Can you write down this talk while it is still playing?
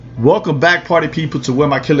Welcome back, party people, to Where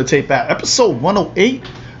My Killer Tape At. Episode 108.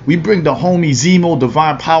 We bring the homie ZMO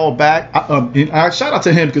Divine Power back. Shout out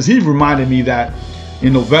to him because he reminded me that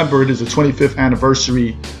in November it is the 25th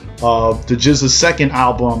anniversary of the GZA's second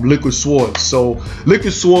album, Liquid Swords. So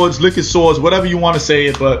Liquid Swords, whatever you want to say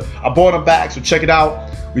it, but I brought him back, so check it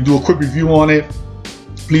out. We do a quick review on it.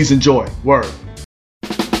 Please enjoy. Word.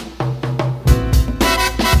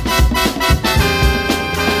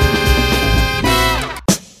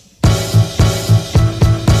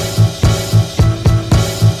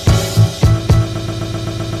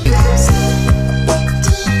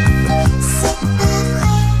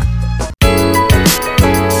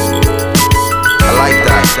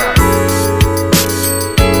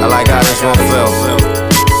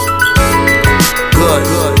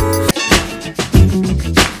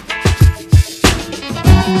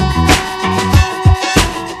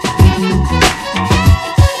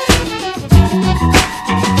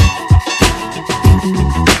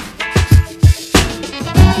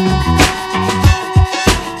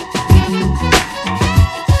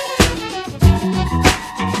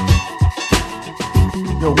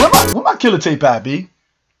 Where my killer tape at, B?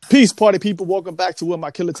 Peace, party people. Welcome back to Where My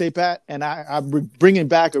Killer Tape At. And I'm bringing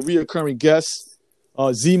back a reoccurring guest,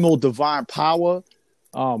 ZMO Divine Power.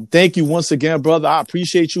 Thank you once again, brother. I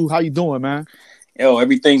appreciate you. How you doing, man? Yo,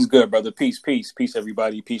 everything's good, brother. Peace,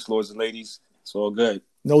 everybody. Peace, lords and ladies. It's all good.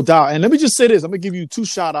 No doubt. And let me just say this. I'm going to give you two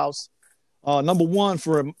shout-outs. Number one,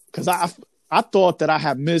 because I thought that I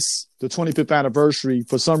had missed the 25th anniversary.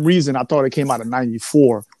 For some reason, I thought it came out in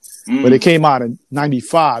 94. But it came out in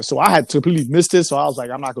 95. So I had completely missed it. So I was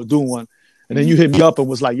like, I'm not going to do one. And then you hit me up and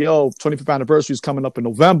was like, yo, 25th anniversary is coming up in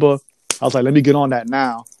November. I was like, let me get on that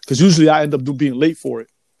now. Because usually I end up being late for it.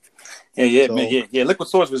 Yeah. Liquid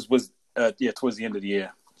Swords was towards the end of the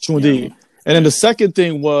year. True indeed. And then the second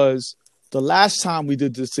thing was the last time we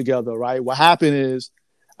did this together, right? What happened is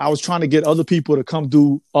I was trying to get other people to come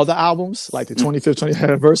do other albums, like the 25th, 20th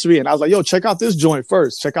anniversary. And I was like, yo, check out this joint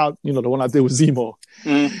first. Check out, the one I did with ZMO.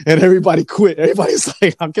 And everybody quit. Everybody's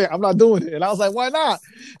like, I'm not doing it. And I was like, why not?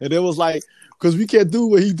 And it was like, because we can't do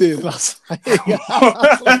what he did. And I was like,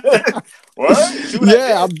 what?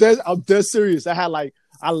 Yeah, I'm dead serious. I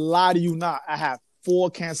lie to you not, I had 4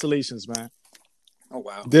 cancellations, man. Oh,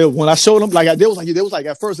 wow. When I showed them,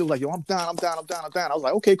 at first, it was like, yo, I'm down. I was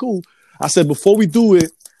like, okay, cool. I said, before we do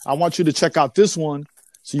it, I want you to check out this one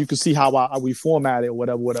so you can see how we format it or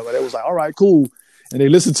whatever. They was like, all right, cool. And they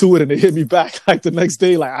listened to it and they hit me back like the next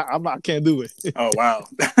day, like, I can't do it. Oh, wow.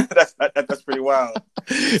 That's pretty wild.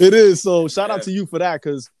 It is. So shout out to you for that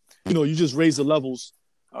because, you just raised the levels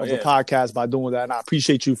of the podcast by doing that. And I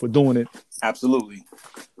appreciate you for doing it. Absolutely.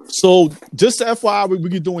 So just to FYI,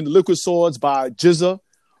 we're doing the Liquid Swords by GZA,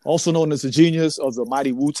 also known as the genius of the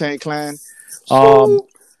mighty Wu-Tang Clan.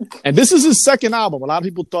 And this is his second album. A lot of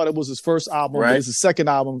people thought it was his first album, but it's his second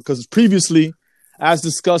album because previously, as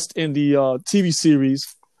discussed in the TV series,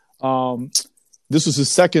 this was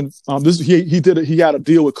his second. He had a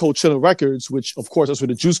deal with Coachella Records, which of course that's where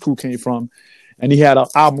the Juice Crew came from, and he had an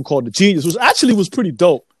album called The Genius, which actually was pretty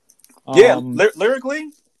dope. Lyrically,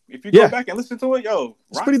 if you go back and listen to it,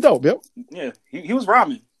 it's pretty dope. Yep. Yeah, he was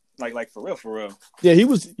rhyming. Like for real. Yeah, he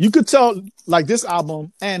was. You could tell, like this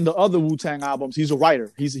album and the other Wu-Tang albums, he's a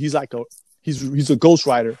writer. He's a ghost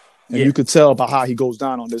writer, and you could tell by how he goes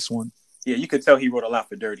down on this one. Yeah, you could tell he wrote a lot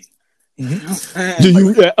for Dirty. Mm-hmm.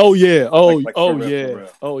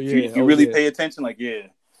 If you really pay attention,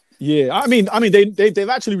 Yeah, I mean, they've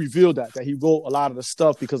actually revealed that he wrote a lot of the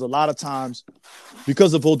stuff because a lot of times,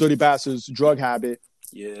 because of Old Dirty Bastard's drug habit,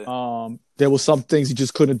 there was some things he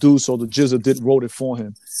just couldn't do, so the GZA wrote it for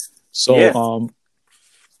him. So,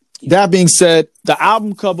 that being said, the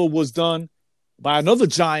album cover was done by another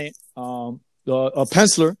giant, a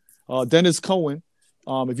penciler, Dennis Cohen.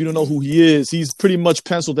 If you don't know who he is, he's pretty much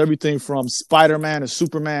penciled everything from Spider-Man and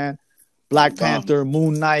Superman, Black Panther,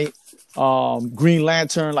 Moon Knight, Green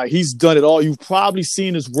Lantern. Like he's done it all. You've probably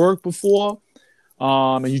seen his work before,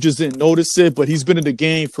 and you just didn't notice it. But he's been in the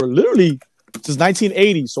game for literally since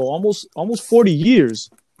 1980, so almost 40 years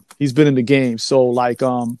he's been in the game. So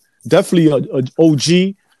definitely a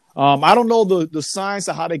OG. I don't know the science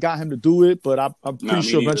of how they got him to do it, but I'm pretty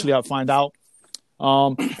sure eventually I'll find out.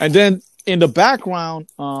 And then in the background,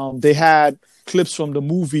 they had clips from the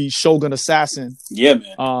movie Shogun Assassin. Yeah,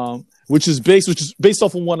 man. Which is based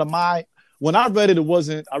off of one of my. When I read it,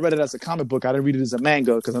 I read it as a comic book. I didn't read it as a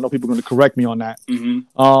manga because I know people are going to correct me on that. Mm-hmm.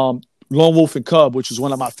 Lone Wolf and Cub, which is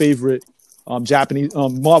one of my favorite Japanese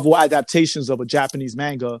Marvel adaptations of a Japanese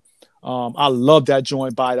manga. I love that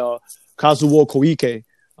joint by Kazuo Koike.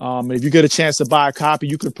 If you get a chance to buy a copy,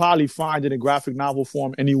 you could probably find it in graphic novel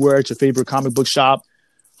form anywhere at your favorite comic book shop.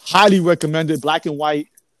 Highly recommended, black and white.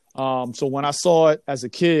 So when I saw it as a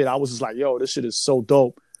kid, I was just like, yo, this shit is so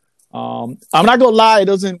dope. I'm not gonna lie, it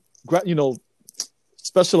doesn't,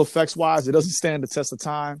 special effects wise, it doesn't stand the test of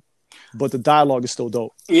time, but the dialogue is still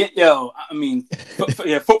dope. Yeah, yo, I mean,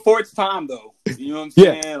 for its time though, you know what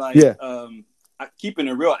I'm saying? Keeping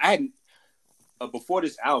it real, I hadn't before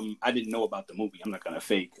this album, I didn't know about the movie. I'm not gonna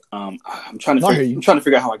fake. I'm trying to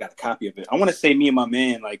figure out how I got a copy of it. I want to say me and my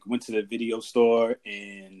man like went to the video store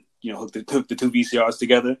and hooked the two VCRs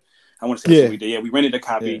together. I want to say that's what we did. Yeah, we rented a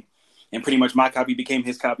copy, and pretty much my copy became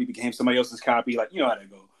his copy, became somebody else's copy. Like, you know how that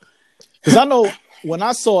go. Because I know when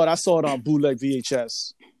I saw it on bootleg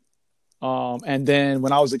VHS. And then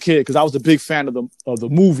when I was a kid, because I was a big fan of the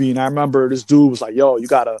movie, and I remember this dude was like, "Yo, you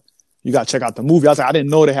gotta check out the movie." I was like, I didn't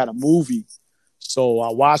know they had a movie, so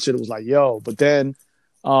I watched it. It was like, "Yo," but then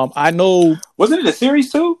I know, wasn't it a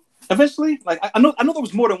series too? Eventually, like I know there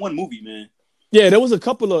was more than one movie, man. Yeah, there was a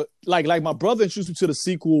couple of like my brother introduced me to the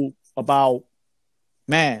sequel about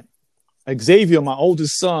Xavier, my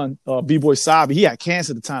oldest son, B-Boy Sabi. He had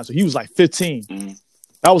cancer at the time, so he was like 15. Mm-hmm.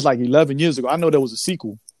 That was like 11 years ago. I know there was a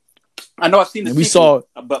sequel. I know I've seen the sequel, we saw,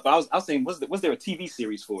 but I was saying, was there a TV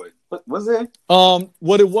series for it? What was there?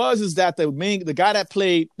 What it was is that the guy that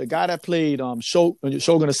played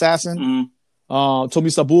Shogun Assassin,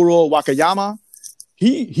 Tomisaburo Wakayama,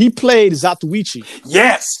 he played Zatoichi.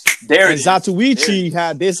 Yes, there it is.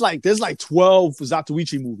 Zatoichi there's like 12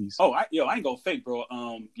 Zatoichi movies. Oh, I ain't gonna fake, bro.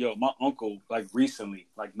 My uncle like recently,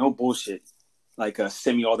 like no bullshit, like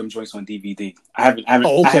sent me all them joints on DVD. I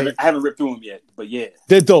haven't ripped through them yet, but yeah,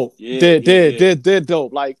 they're dope. They're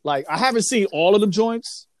dope. Like I haven't seen all of them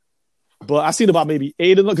joints, but I seen about maybe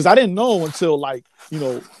 8 of them because I didn't know until like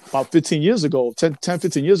about 15 years ago, 10,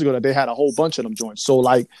 15 years ago that they had a whole bunch of them joints. So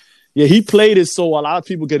like, yeah, he played it, so a lot of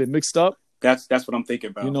people get it mixed up. That's what I'm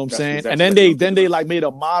thinking about. You know what I'm saying? Exactly, and then they like made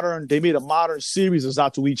a modern series of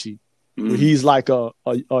Zatoichi. Where he's like a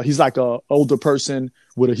older person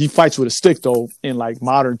he fights with a stick though in like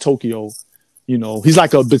modern Tokyo. He's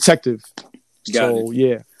like a detective.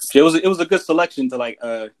 Yeah, it was a good selection to like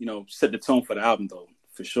set the tone for the album though,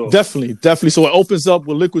 for sure. Definitely. So it opens up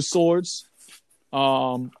with Liquid Swords,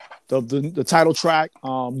 the title track,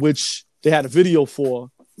 which they had a video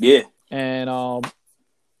for. Yeah, and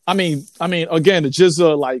I mean again, the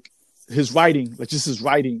Jizza, like his writing, like just his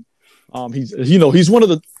writing. He's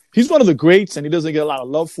one of the greats, and he doesn't get a lot of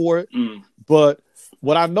love for it. But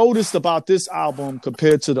what I noticed about this album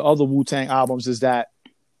compared to the other Wu-Tang albums is that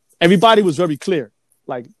everybody was very clear,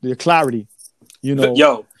 like their clarity.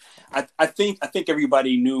 Yo, I think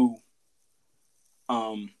everybody knew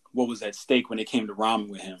what was at stake when it came to rhyming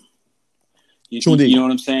with him. You know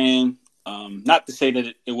what I'm saying? Not to say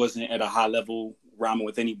that it wasn't at a high level rhyming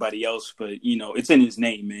with anybody else, but it's in his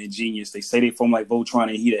name, man. Genius. They say they form like Voltron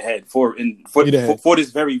and Heat Ahead for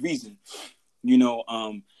this very reason.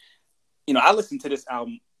 I listen to this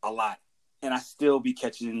album a lot, and I still be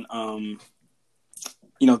catching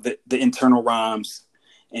the internal rhymes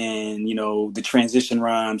and the transition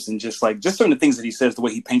rhymes and just certain things that he says, the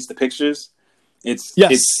way he paints the pictures. It's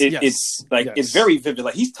very vivid.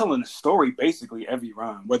 Like he's telling a story basically every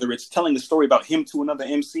rhyme, whether it's telling a story about him to another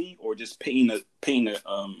MC or just painting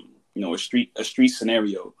a street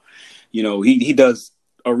scenario. He does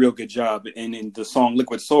a real good job. And in the song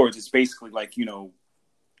Liquid Swords, it's basically like,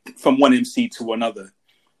 from one MC to another.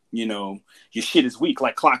 Your shit is weak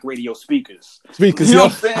like clock radio speakers. You know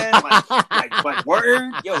what I'm saying? Like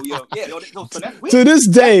word, yo. So that's weak. To this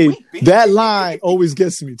day, that line always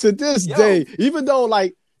gets me. To this day, even though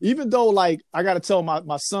I gotta tell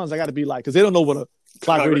my sons, I gotta be like, because they don't know what a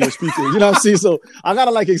clock radio speaker is. You know what I'm saying? So I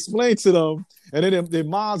gotta like explain to them, and then their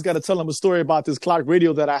moms gotta tell them a story about this clock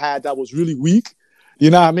radio that I had that was really weak. You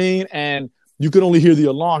know what I mean? And you could only hear the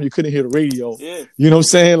alarm, you couldn't hear the radio. Yeah. You know what I'm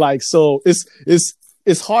saying? Like, so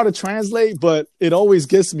it's hard to translate, but it always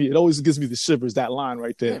gets me. It always gives me the shivers, that line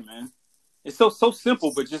right there. Yeah, man. It's so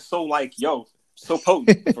simple, but just so like, so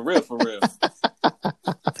potent. For real. He's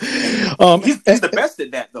the best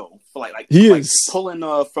at that though. He is pulling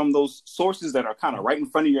from those sources that are kind of right in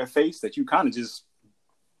front of your face that you kind of just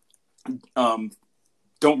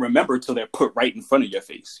don't remember till they're put right in front of your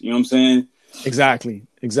face. You know what I'm saying? Exactly.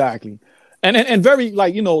 And very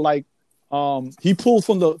he pulled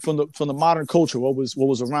from the modern culture what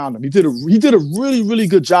was around him. He did a really, really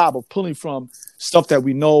good job of pulling from stuff that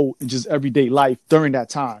we know in just everyday life during that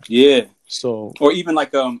time. Yeah. So, or even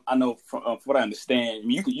like I know from what I understand, I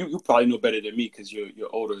mean, you probably know better than me because you're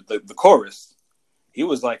older. The chorus, he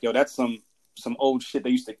was like, yo, that's some old shit they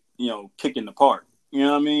used to kick in the park. You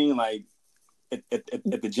know what I mean? Like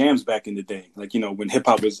at the jams back in the day, like, you know, when hip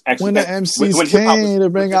hop was actually when the MCs came to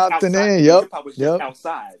bring out the name. Yep. Hip hop was just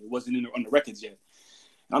outside. It wasn't on the records yet.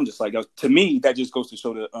 And I'm just like, to me, that just goes to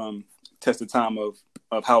show the test of time of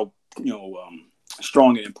how, you know,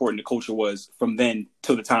 strong and important the culture was from then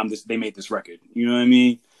till the time they made this record. You know what I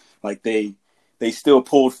mean? Like they still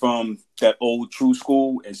pulled from that old true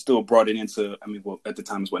school and still brought it into, I mean, well, at the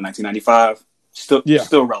time it was 1995,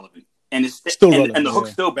 still relevant. And it's still relevant, and the hook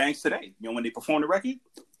still bangs today. You know, when they perform the record,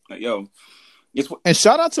 like, yo, and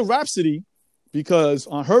shout out to Rhapsody, because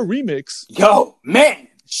on her remix, yo, man,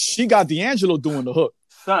 she got D'Angelo doing the hook,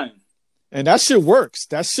 son, and that shit works.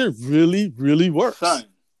 That shit really, really works, son.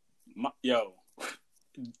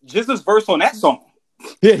 Just this verse on that song.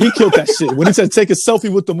 Yeah, he killed that shit. When he said take a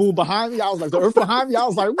selfie with the moon behind me, I was like, the earth behind me. I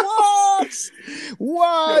was like, what?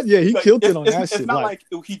 What? Yeah, he killed it on that shit. It's not like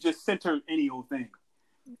he just centered any old thing.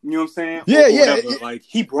 You know what I'm saying? Yeah. Like,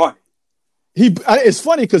 he brought it. It's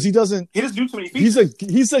funny because he doesn't do too many features.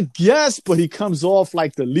 He's a guest, but he comes off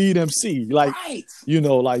like the lead MC. Like, right. You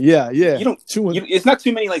know, like, yeah. It's not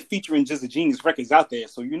too many like featuring Just a Genius records out there.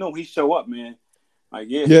 So, you know, he show up, man. Like,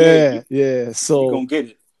 yeah. So you gonna get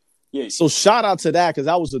it. Yeah. So shout out to that, because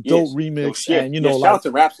that was a dope remix. And, you know, shout out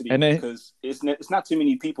to Rhapsody, because it's not too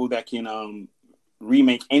many people that can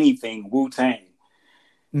remake anything Wu-Tang.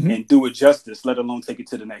 Mm-hmm. And do it justice, let alone take it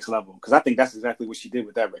to the next level. Because I think that's exactly what she did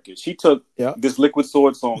with that record. She took this Liquid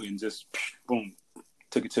Sword song and just boom,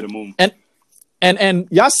 took it to the moon. And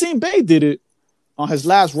Yasin Bey did it on his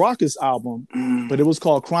last Rockets album, but it was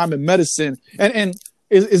called Crime and Medicine. And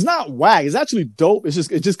it's not whack. It's actually dope. It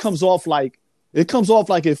just comes off like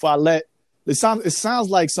if I let it sounds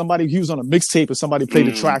like he was on a mixtape and somebody played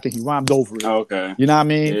the track and he rhymed over it. Okay, you know what I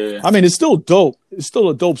mean? Yeah. I mean, it's still dope. It's still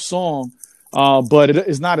a dope song. But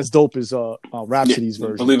it's not as dope as Rhapsody's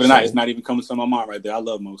version. Believe it or not, it's not even coming to my mind right there. I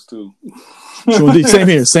love most too. Same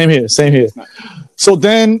here. So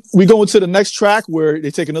then we go into the next track where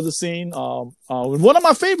they take another scene. One of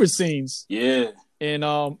my favorite scenes. Yeah. In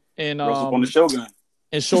on the Shogun.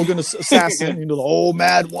 And Shogun Assassin, you know, the old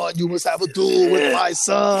mad one. You must have a duel with my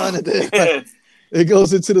son. And then, it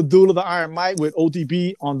goes into the Duel of the Iron Mike with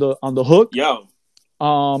ODB on the hook. Yo.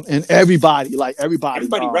 And everybody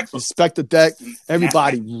wrecks Inspector Deck.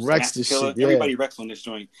 Everybody wrecks this shit. Yeah. Everybody wrecks on this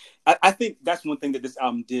joint. I think that's one thing that this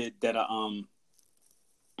album did that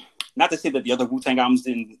not to say that the other Wu-Tang albums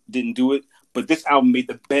didn't do it, but this album made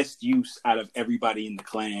the best use out of everybody in the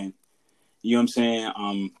clan. You know what I'm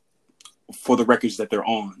saying? For the records that they're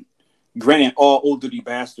on. Granted, all Old Dirty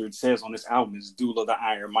Bastard says on this album is Duel of the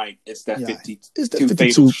Iron Mike. It's that 52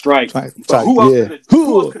 fatal strike. But who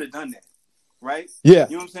else could have done that? Right? Yeah.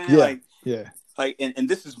 You know what I'm saying? Like, and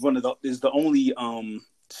this is the only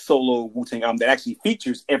solo Wu-Tang album that actually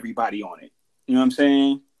features everybody on it. You know what I'm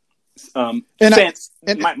saying? Minus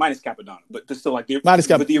Capadonna, but there's still like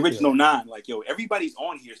the original 9, like, yo, everybody's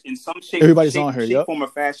on here in some shape, form, or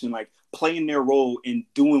fashion, like playing their role and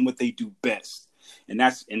doing what they do best. And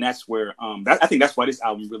that's where I think that's why this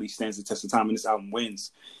album really stands the test of time, and this album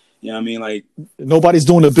wins. You know what I mean? Like, nobody's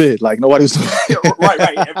doing a bid. Like, nobody's doing right.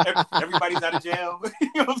 Everybody's out of jail. You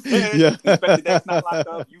know what I'm saying? Yeah. Inspector Deck's not locked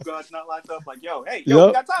up. You guys not locked up. Like, we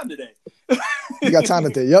got time today. You got time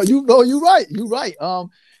today. Yo, you're right.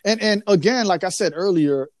 And again, like I said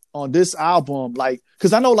earlier on this album, like,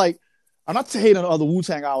 because I know, like, I'm not to hate on other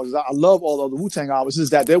Wu-Tang albums. I love all the other Wu-Tang albums.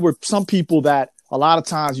 Is that there were some people that a lot of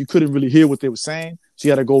times you couldn't really hear what they were saying. So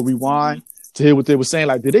you had to go rewind to hear what they were saying.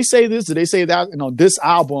 Like, did they say this? Did they say that? And on this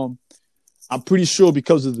album, I'm pretty sure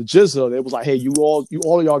because of the GZA, it was like, hey, all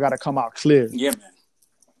of y'all got to come out clear. Yeah, man.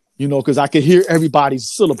 You know, because I could hear everybody's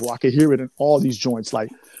syllable. I could hear it in all these joints.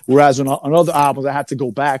 Like, whereas on other albums, I had to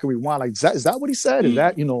go back and rewind. Like, is that what he said? Is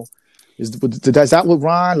that, you know, is that what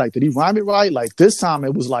rhyme? Like, did he rhyme it right? Like, this time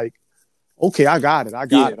it was like, okay, I got it.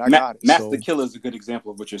 Master Killer is a good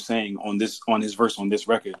example of what you're saying on his verse on this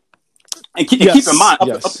record. And keep in mind,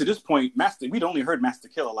 up to this point, we'd only heard Master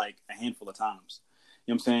Killer like a handful of times.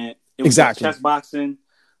 You know what I'm saying? It was exactly. Chess Boxing,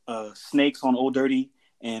 Snakes on Old Dirty,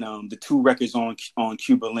 and the 2 records on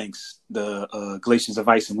Cuba Links, the Glaciers of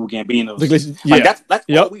Ice and Wu Gambino. That's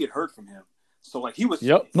all we had heard from him. So like he was,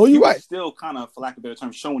 still kind of, for lack of a better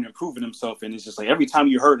term, showing and proving himself. And it's just like every time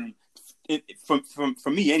you heard him,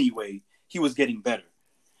 from me anyway, he was getting better.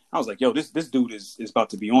 I was like, yo, this dude is about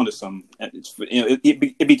to be on to something.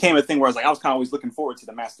 It became a thing where I was kind of always looking forward to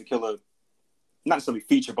the Master Killer, not necessarily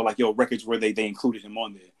feature, but like, yo, records where they included him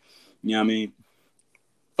on there. You know what I mean?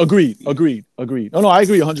 Agreed. No, I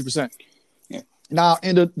agree 100%. Yeah. Now,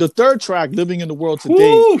 in the third track, Living in the World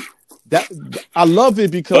Today, that I love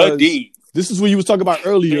it because this is what you was talking about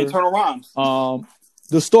earlier. The internal rhymes.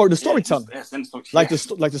 the storytelling, like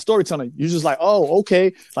the storytelling. You're just like, oh,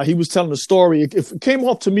 okay. Like he was telling the story. It came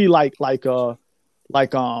off to me like I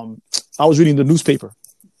was reading the newspaper,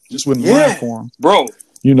 just with rhyme form, bro.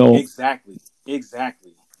 You know, exactly.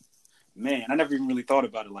 Man, I never even really thought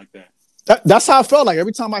about it like that. That's how I felt. Like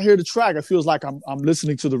every time I hear the track, it feels like I'm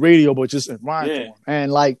listening to the radio, but just in rhyme form.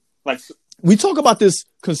 And like we talk about this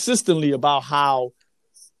consistently about how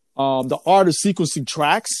the art of sequencing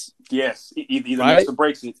tracks. Yes, either makes or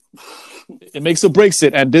breaks it. It makes or breaks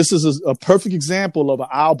it, and this is a perfect example of an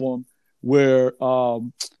album where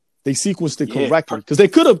they sequenced it correctly, because they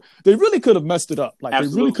really could have messed it up. Like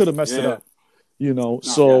Absolutely. They really could have messed it up. You know,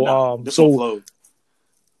 so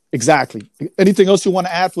exactly. Anything else you want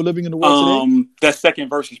to add for Living in the World today? That second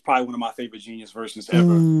verse is probably one of my favorite Genius verses ever.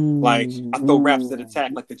 Like, I throw raps that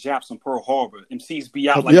attack like the Japs on Pearl Harbor. MCs be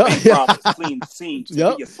out like bank robbers, clean the scene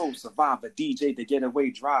to be a soul survivor, DJ the getaway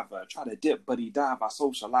driver. Try to dip, but he dive. I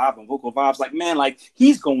social live and vocal vibes. Like, man, like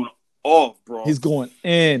he's going off, bro. He's going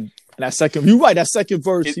in. That second, you're right. That second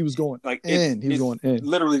verse, he was going like in. He was going in.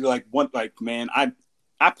 Literally, like man,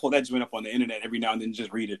 I pull that joint up on the internet every now and then and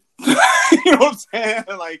just read it. You know what I'm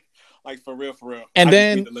saying? Like for real. And I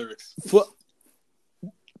then read the lyrics.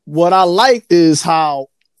 What I like is how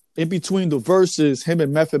in between the verses, him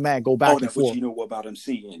and Method Man go back and forth. What you know about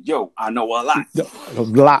MC? And yo, I know a lot. A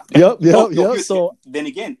lot. Yep. So then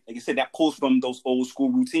again, like I said, that pulls from those old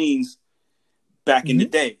school routines back in the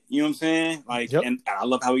day. You know what I'm saying? Like, and I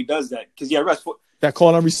love how he does that because that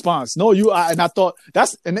call and response. No, and I thought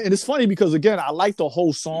and it's funny because again, I like the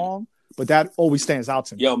whole song, but that always stands out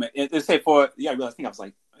to me. Yo, man, let's say I think I was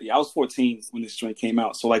like, I was 14 when this joint came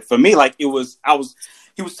out. So like for me, like he was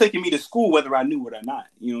taking me to school whether I knew it or not.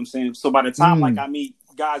 You know what I'm saying? So by the time like I meet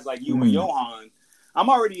guys like you and Johan, I'm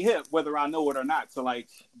already hip whether I know it or not to like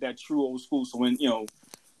that true old school. So when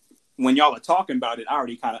y'all are talking about it, I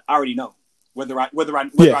already know whether I knew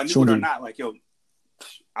it or not. Like, yo,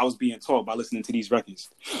 I was being taught by listening to these records.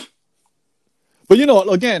 But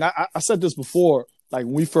again, I said this before. Like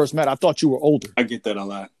when we first met, I thought you were older. I get that a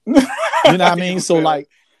lot. You know what I mean? So like,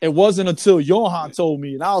 it wasn't until Johan told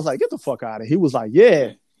me, and I was like, "Get the fuck out of here." He was like,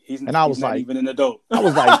 "Yeah," and I was like, "Even an adult." I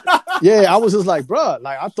was like, "Yeah." I was just like, "Bruh,"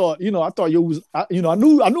 like I thought you was, I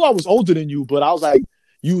knew I was older than you, but I was like,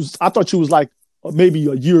 I thought you was like maybe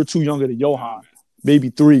a year or two younger than Johan, maybe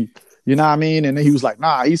 3. You know what I mean? And then he was like,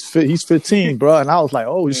 "Nah, he's 15, bro." And I was like,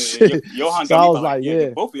 "Oh shit!" Johan got me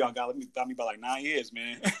by both of y'all got me by like 9 years,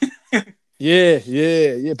 man.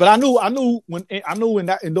 Yeah. But I knew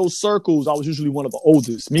in those circles, I was usually one of the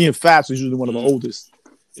oldest. Me and Fats was usually one of the oldest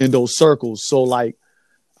in those circles. So like,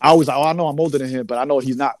 I was like, oh, I know I'm older than him, but I know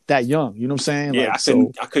he's not that young. You know what I'm saying? Yeah,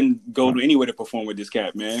 like, I couldn't go to anywhere to perform with this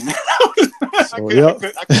cat, man. I couldn't get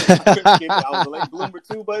it. I was a late bloomer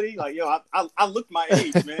too, buddy. Like, yo, I looked my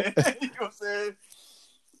age, man. You know what I'm saying?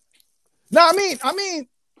 No, I mean,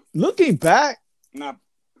 looking back,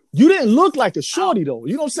 you didn't look like a shorty though.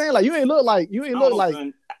 You know what I'm saying? Like you ain't look like you know what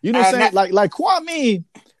I'm saying? Like Kwame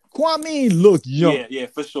looked young. Yeah,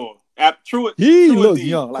 for sure. True. He looked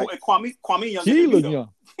young. Like Kwame young. He looked young.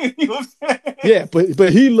 You know what I'm saying? Yeah,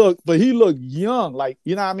 but he looked young. Like,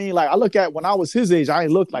 you know what I mean? Like I look at when I was his age, I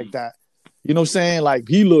ain't look like that. You know what I'm saying? Like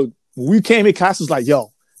he looked when we came in class was like,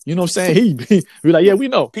 yo, you know what I'm saying? He be like, yeah, we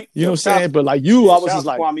know. You know what I'm saying? But like I was just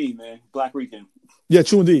like Kwame, man. Black Rican. Yeah,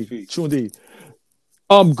 true indeed.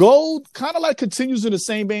 Gold kind of like continues in the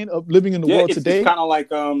same vein of Living in the World today. It's kind of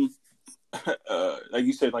like like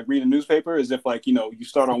you said, like read a newspaper, as if like, you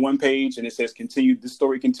start on one page and it says this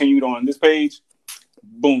story continued on this page.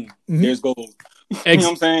 Boom, there's gold. You know what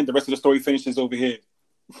I'm saying? The rest of the story finishes over here.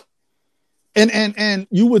 And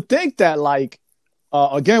you would think that like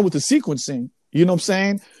again with the sequencing, you know what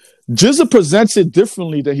I'm saying? Jizza presents it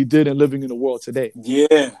differently than he did in Living in the World today.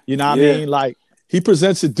 Yeah. You know what I mean? Like he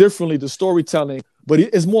presents it differently, the storytelling, but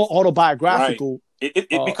it's more autobiographical. Right.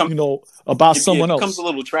 It becomes about someone else. It becomes a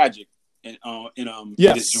little tragic in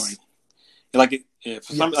this joint. Like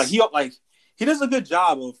he does a good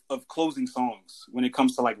job of closing songs when it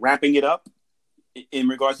comes to like wrapping it up in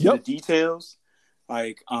regards to the details.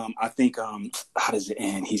 Like I think how does it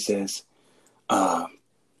end? He says,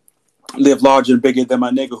 live larger and bigger than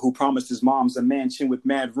my nigga who promised his mom's a mansion with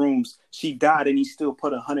mad rooms. She died and he still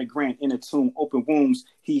put $100,000 in a tomb. Open wounds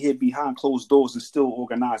he hid behind closed doors and still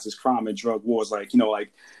organizes crime and drug wars. Like,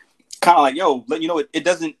 like kind of like, yo, it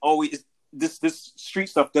doesn't always, this street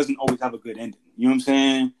stuff doesn't always have a good ending. You know what I'm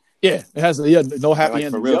saying? Yeah, it has no happy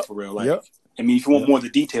ending. For real. Like, I mean, if you want more of the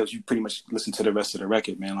details, you pretty much listen to the rest of the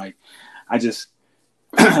record, man. Like, I just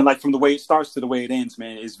like from the way it starts to the way it ends,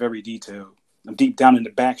 man, it's very detailed. I'm deep down in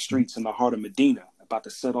the back streets in the heart of Medina. A about to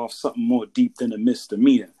set off something more deep than a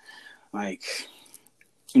misdemeanor. Like,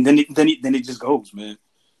 and then it just goes, man.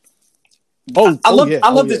 I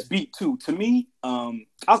love this beat too. To me,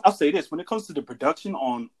 I'll say this: when it comes to the production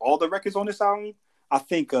on all the records on this album, I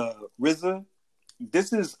think RZA.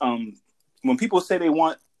 This is when people say they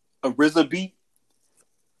want a RZA beat.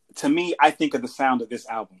 To me, I think of the sound of this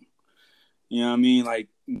album. You know what I mean? Like,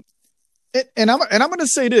 and I'm gonna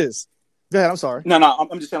say this. Go ahead. I'm sorry. No.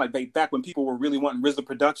 I'm just saying, like, back when people were really wanting RZA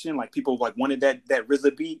production, like people like wanted that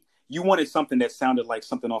RZA beat. You wanted something that sounded like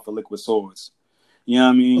something off of Liquid Swords. You know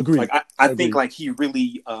what I mean? Agreed. Like I think like he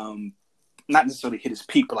really not necessarily hit his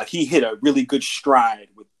peak, but like he hit a really good stride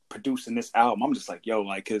with producing this album. I'm just like, yo,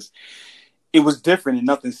 like, cause it was different and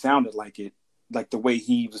nothing sounded like it. Like the way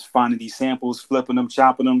he was finding these samples, flipping them,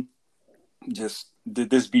 chopping them. Just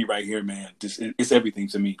this beat right here, man. Just it's everything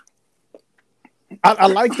to me. I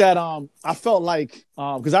like that. I felt like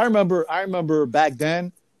because I remember back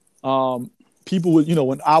then, people would,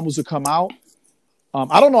 when albums would come out.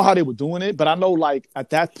 I don't know how they were doing it, but I know like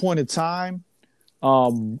at that point in time,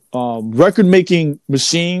 record making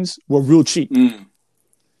machines were real cheap,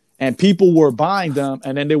 and people were buying them,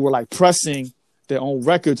 and then they were like pressing their own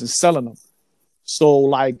records and selling them. So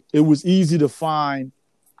like it was easy to find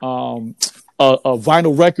a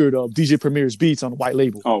vinyl record of DJ Premier's beats on a white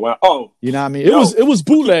label. Oh wow! Oh, you know what I mean? It was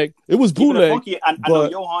bootleg. It was bootleg. Funky, I know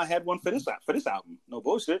Johan had one for this album. No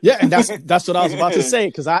bullshit. Yeah, and that's what I was about to say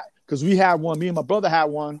because we had one. Me and my brother had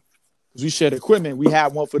one because we shared equipment. We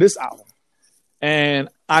had one for this album, and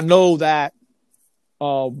I know that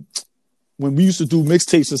when we used to do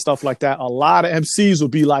mixtapes and stuff like that, a lot of MCs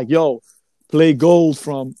would be like, "Yo, play Gold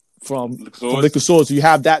from Liquid Swords. Do you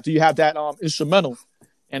have that? Instrumental?"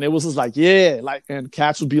 And it was just like, yeah, like, and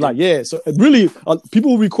cats would be like, yeah. So really,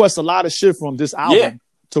 people would request a lot of shit from this album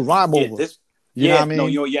to rhyme over. You know what I mean? No,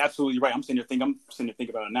 you're absolutely right. I'm sitting there thinking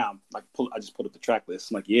about it now. Like, I just pulled up the track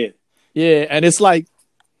list. I'm like, yeah, and it's like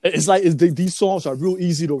these songs are real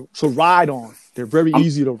easy to ride on. They're very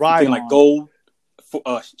easy to ride on. Like Gold,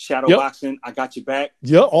 Shadow Boxing, I Got Your Back.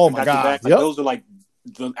 Yeah. Oh my God. Like, those are like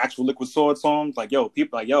the actual Liquid Sword songs. Like, yo,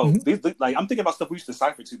 people like, yo, these, like, I'm thinking about stuff we used to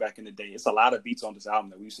cypher to back in the day. It's a lot of beats on this album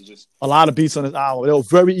that we used to just. A lot of beats on this album. They were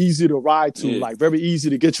very easy to ride to, like very easy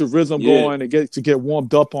to get your rhythm going and get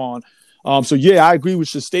warmed up on. So yeah, I agree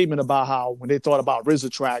with your statement about how when they thought about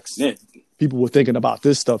RZA tracks, people were thinking about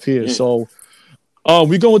this stuff here. Yeah. So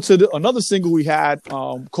we go into another single we had,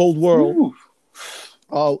 Cold World. Ooh.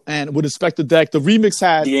 And with Inspector Deck, the remix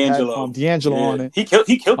had D'Angelo on it. He killed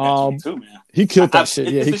that shit too, man. He killed that shit.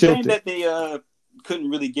 Yeah, it's a shame that they couldn't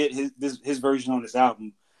really get his version on this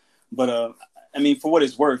album. But I mean, for what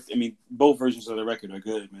it's worth, I mean, both versions of the record are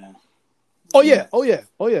good, man. Oh yeah.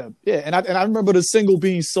 And I remember the single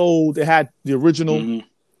being sold. They had the original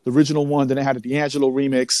one, then they had a D'Angelo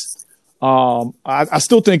remix. I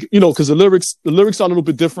still think, because the lyrics are a little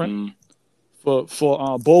bit different. For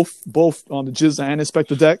both on the Jizz and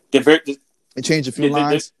Inspector Deck, they changed a few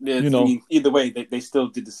lines. I mean, either way, they still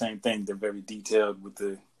did the same thing. They're very detailed with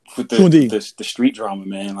the street drama,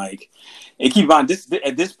 man. Like, and keep on this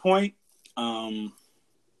at this point,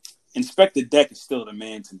 Inspector Deck is still the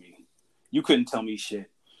man to me. You couldn't tell me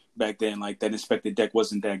shit back then. Like, that Inspector Deck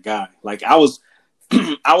wasn't that guy. Like, I was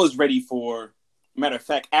ready for. Matter of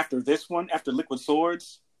fact, after this one, after Liquid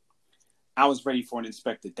Swords, I was ready for an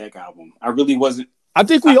Inspector Deck album. I really wasn't. I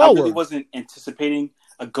think we all really wasn't anticipating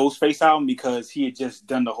a Ghostface album because he had just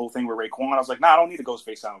done the whole thing with Raekwon. I was like, nah, I don't need a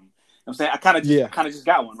Ghostface album. You know what I'm saying? I kind of just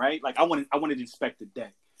got one, right? Like, I wanted Inspector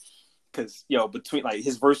Deck because between like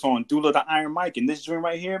his verse on Dula the Iron Mike and this joint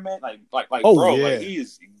right here, man, like he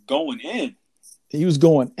is going in. He was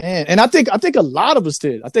going in, and I think a lot of us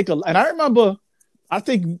did. And I remember, I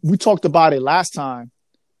think we talked about it last time.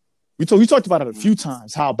 We talked about it a few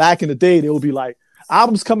times. How back in the day they would be like,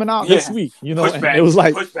 albums coming out next week, and it was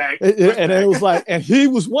like, and it was like, and he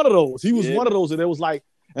was one of those. He was one of those, and it was like,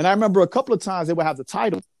 and I remember a couple of times they would have the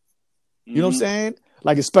title. You know what I'm saying?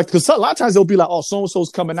 Like, because a lot of times they'll be like, oh, so and so's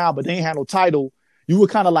coming out, but they ain't had no title. You were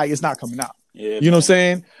kind of like, it's not coming out. Yeah, you know what I'm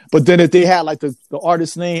saying? But then if they had like the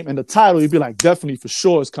artist name and the title, you'd be like, definitely for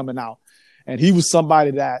sure it's coming out. And he was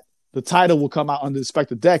somebody that the title will come out under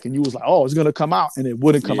Inspector Deck, and you was like, "Oh, it's gonna come out," and it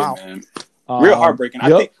wouldn't come out. Man. Real heartbreaking.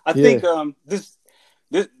 I think this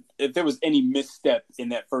if there was any misstep in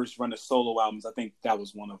that first run of solo albums, I think that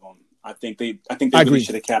was one of them. I think they really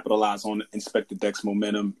should have capitalized on Inspector Deck's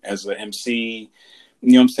momentum as an MC.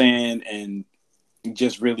 You know what I'm saying? And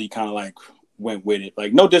just really kind of like went with it.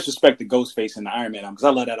 Like, no disrespect to Ghostface and the Iron Man album, because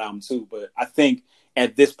I love that album too. But I think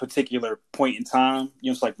at this particular point in time,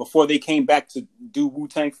 it's like before they came back to do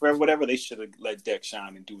Wu-Tang Forever, whatever, they should have let Deck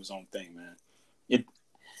shine and do his own thing, man.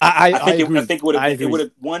 I think it would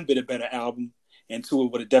have one been a better album, and two,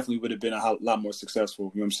 it definitely would have been a lot more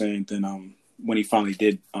successful. You know what I'm saying? Than when he finally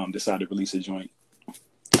did decide to release a joint.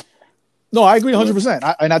 No, I agree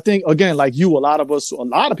 100%. And I think, again, like you, a lot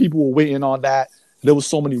of people were waiting on that. There was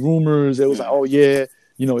so many rumors. It was like, oh yeah,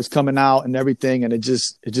 it's coming out and everything, and it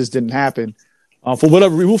just didn't happen. For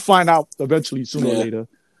whatever reason, we'll find out eventually sooner or later.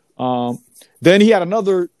 Then he had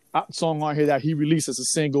another song on here that he released as a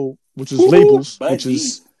single, which is Labels, which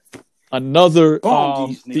is another.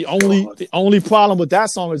 The only problem with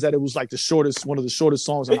that song is that it was like one of the shortest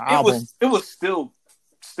songs on the album. It was still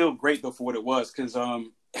great though for what it was, because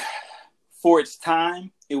for its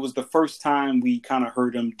time, it was the first time we kind of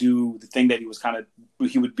heard him do the thing that he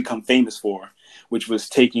would become famous for, which was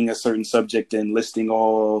taking a certain subject and listing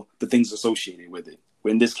all the things associated with it.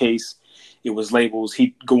 In this case, it was labels.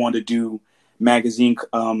 He'd go on to do magazine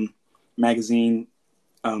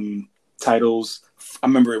titles. I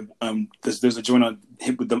remember there's a joint on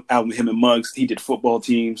with the album him and Muggs. He did football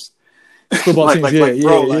teams. Bro,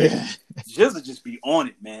 just be on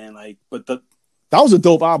it, man. That was a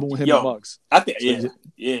dope album with him and Muggs. I think,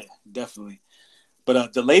 yeah, definitely.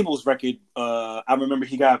 But the Labels record, I remember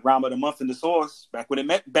he got Rhyme of the Month in the Source back when it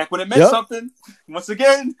meant something. Once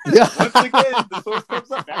again, the Source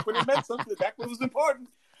comes up back when it meant something, back when it was important.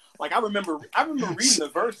 Like I remember reading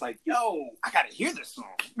the verse, like, yo, I gotta hear this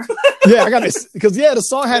song. I gotta, because the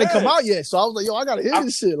song hadn't come out yet, so I was like, yo, I gotta hear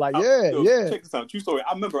this shit. Like, check this out, true story.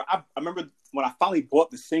 I remember when I finally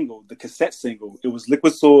bought the cassette single, it was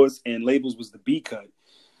Liquid Swords and Labels was the B cut.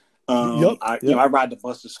 I ride the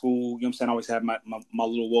bus to school. You know what I'm saying? I always have my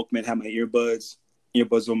little Walkman, have my earbuds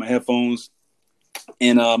on my headphones.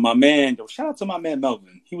 And my man, shout out to my man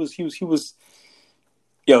Melvin. He was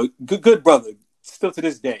good brother. Still to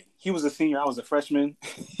this day. He was a senior, I was a freshman.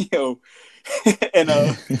 We got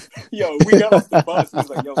off the bus. He was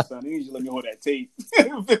like, yo, son, you need to let me hold that tape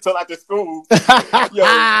until after school.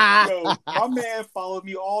 My man followed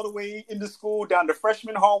me all the way into school, down the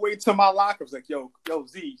freshman hallway to my locker. I was like, yo,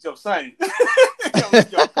 Z, son. Come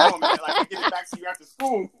on, man. Like, I get it back to you after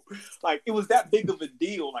school. Like, it was that big of a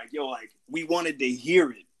deal. Like, we wanted to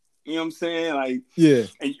hear it. You know what I'm saying? Like, yeah.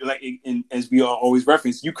 And as we all always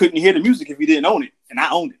reference, you couldn't hear the music if you didn't own it. And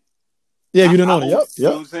I owned it. Yeah, you didn't own it. Yep. You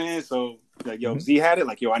know what I'm saying? So, Z had it.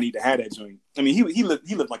 Like, I need to have that joint. I mean, he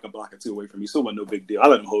lived like a block or two away from me, so it wasn't no big deal. I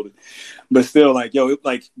let him hold it. But still,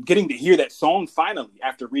 getting to hear that song finally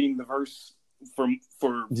after reading the verse for weeks,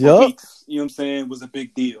 you know what I'm saying, was a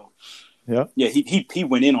big deal. Yeah. Yeah, he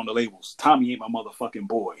went in on the labels. Tommy ain't my motherfucking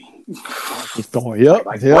boy. He's going,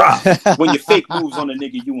 bruh, when your fake moves on the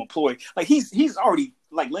nigga you employ. Like he's already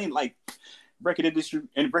laying record industry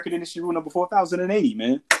rule number 4080,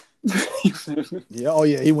 man. He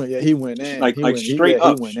went in. Straight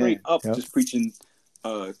up, just preaching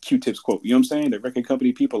Q-Tip's quote. You know what I'm saying? The record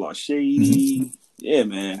company people are shady. Mm-hmm. Yeah,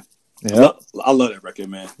 man. Yeah. I love that record,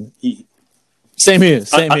 man. Same here.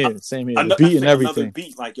 The beat and everything. Another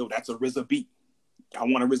beat, that's a RZA beat. I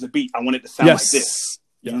want a RZA beat. I want it to sound like this.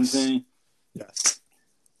 You know what I'm saying? Yes.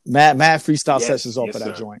 Mad freestyle sessions off of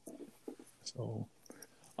that joint. So,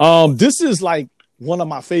 this is like one of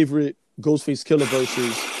my favorite Ghostface Killer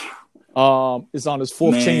verses. It's on his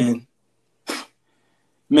Fourth Chamber.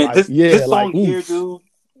 Man, this song here, dude.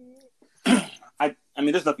 I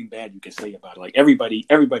mean, there's nothing bad you can say about it. Like everybody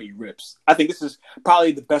rips. I think this is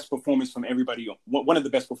probably the best performance from everybody. One of the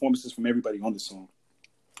best performances from everybody on this song.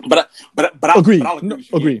 But I agree. But I'll agree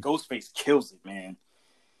with you. Agree. Yeah, Ghostface kills it, man.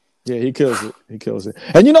 Yeah, he kills it.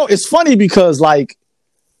 And it's funny because like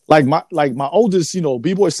my oldest,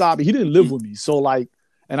 B-Boy Sabi, he didn't live with me. So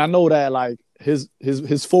and I know that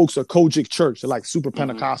his folks are Kojic Church. They're like super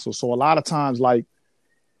Pentecostal. So a lot of times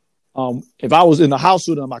if I was in the house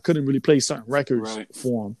with him, I couldn't really play certain records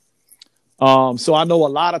for him. So I know a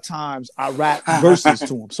lot of times I rap verses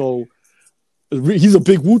to him. So he's a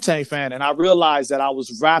big Wu-Tang fan, and I realized that I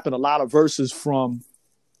was rapping a lot of verses from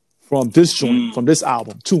this joint, from this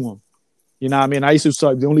album to him. You know what I mean? I used to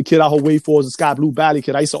say, the only kid I would wait for is the Sky Blue Valley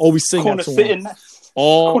kid. I used to always sing that to him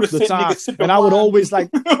all the time. And I would always I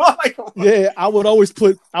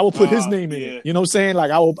would put his name in it. You know what I'm saying? Like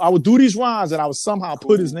I would do these rhymes and I would somehow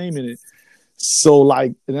put his name in it. So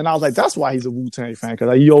and then I was like, that's why he's a Wu-Tang fan,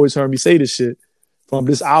 because you always heard me say this shit from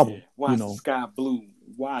this album. Why is sky blue?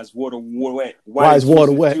 Why is water wet? Why is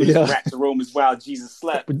water wet? Yeah. Rats aromas while Jesus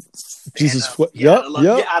slept. Jesus slept. Yep. Come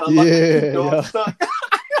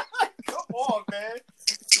on, man.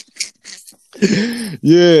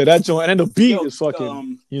 Yeah, that joint. And then the beat is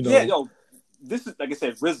fucking, Yeah, this is, like I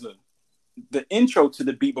said, RZA. The intro to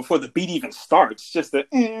the beat, before the beat even starts, just the...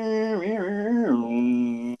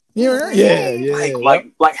 Yeah.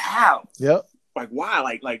 Like how? Yep. Like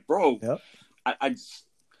why? Like bro. Yep.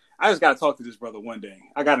 I just gotta talk to this brother one day.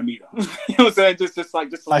 I gotta meet him. You know what I'm saying? Just to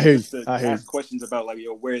ask questions about like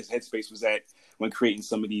where his headspace was at when creating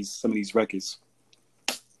some of these records.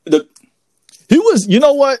 He was, you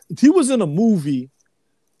know what? He was in a movie.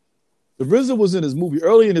 The RZA was in his movie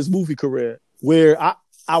early in his movie career where I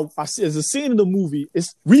see there's a scene in the movie.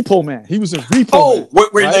 It's Repo Man. He was in Repo Man. Where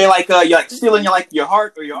right? they like you're like stealing your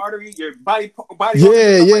heart or your artery, your body.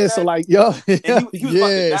 Yeah. Like so like he was about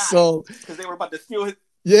to die so because they were about to steal his.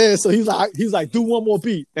 Yeah, so he's like, do one more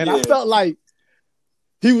beat, and I felt like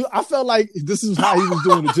this is how he was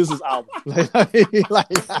doing the Jesus album.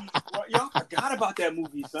 Y'all forgot about that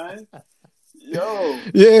movie, son. Yo.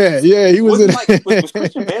 Yeah, he was in. Was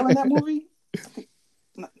Christian Bale in that movie?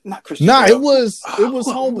 Not Christian. Nah, Bale. it was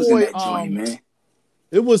homeboy. Man.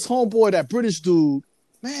 It was homeboy, that British dude.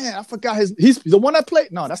 Man, I forgot he's the one that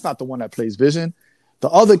played. No, that's not the one that plays Vision. The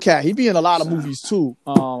other cat, he be in a lot of movies too.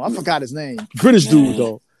 I forgot his name. British dude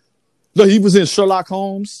though. No, he was in Sherlock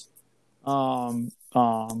Holmes. Yeah,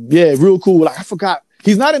 real cool. Like I forgot.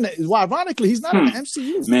 He's not in the. Well, ironically, he's not in the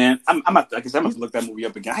MCU. Man, I'm about to look that movie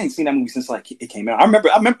up again. I ain't seen that movie since like it came out. I remember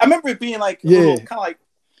it being like a little kind of like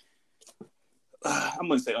I'm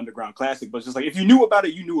gonna say underground classic, but it's just like if you knew about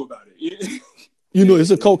it, you knew about it. You know, it's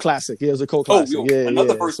a cult classic. Yeah, it's a cult classic.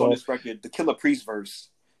 Another verse on this record, the Killer Priest verse,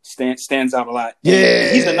 stands out a lot. And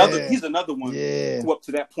yeah, he's another one who up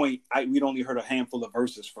to that point we'd only heard a handful of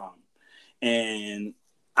verses from, and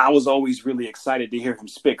I was always really excited to hear him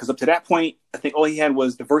spit because up to that point, I think all he had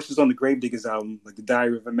was the verses on the Gravediggers album, like the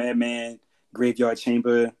Diary of a Madman, Graveyard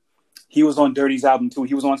Chamber. He was on Dirty's album too.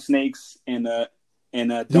 He was on Snakes and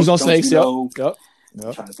he was on Snakes. Yep. I'm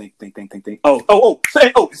trying to think.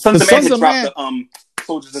 Sons of Man had dropped the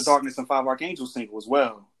Soldiers of Darkness and Five Archangels single as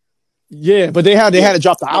well. Yeah, but they had to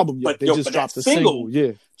drop the album yet. They just dropped the single.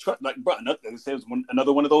 Yeah. Like, bro, another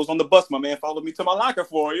one of those on the bus. My man followed me to my locker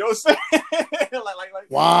for. You know what I'm saying?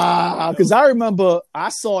 Wow. Because I remember I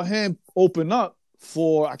saw him open up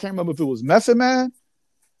for, I can't remember if it was Method Man.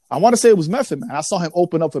 I want to say it was Method Man. I saw him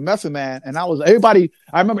open up for Method Man, and I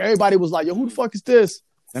remember everybody was like, yo, who the fuck is this?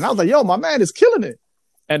 And I was like, yo, my man is killing it.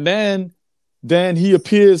 And then he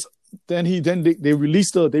appears, they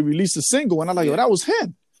released a single, and I'm like, yo, that was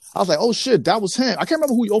him. I was like, oh shit, that was him. I can't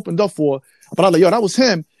remember who he opened up for, but I was like, yo, that was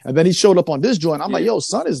him. And then he showed up on this joint. I'm like, yo,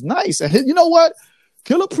 son is nice. And you know what?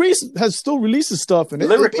 Killer Priest has still released his stuff, and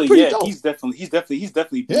lyrically, dope. he's definitely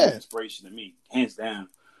been an inspiration to me, hands down.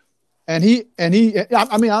 And he,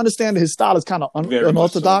 I mean, I understand that his style is kind of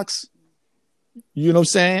unorthodox. So. You know what I'm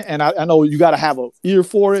saying? And I know you got to have an ear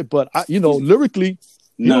for it, but lyrically,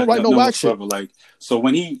 he don't write no whack shit. Like, so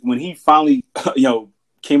when he finally,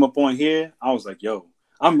 came up on here, I was like, yo,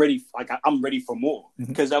 I'm ready. Like, I'm ready for more.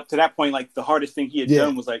 Because up to that point, like the hardest thing he had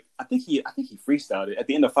done was like, I think he freestyled it at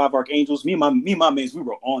the end of Five Archangels. Me and my mates, we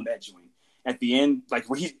were on that joint at the end, like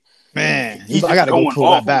where he's I gotta go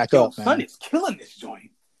pull that back up. Son is killing this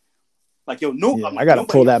joint. Like, yo, I gotta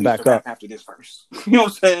pull that back up after this verse. You know what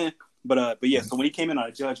I'm saying? But yeah, so when he came in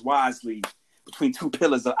on Judge Wisely between two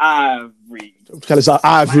pillars of ivory. Pillars of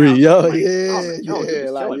ivory, yo, this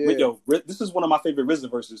is one of my favorite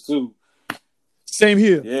RZA verses too. Same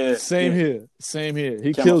here. Yeah. Same here.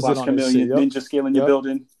 He kills it on this shit. Yep. Ninja scaling your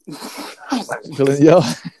building. I was like,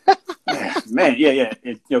 man, yeah.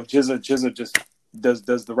 Jizza just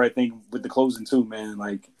does the right thing with the closing too, man.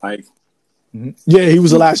 Like. Yeah, he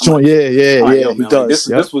was the last joint. Yeah. He does.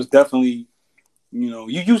 This was definitely, you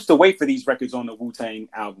used to wait for these records on the Wu-Tang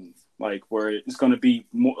album, like where it's going to be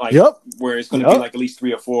more like where it's going to be like at least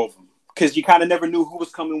 3 or 4 of them, because you kind of never knew who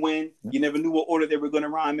was coming when. You never knew what order they were going to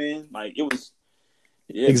rhyme in. Like it was.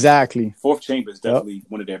 Yeah, exactly. Fourth Chamber is definitely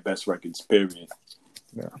one of their best records. Period.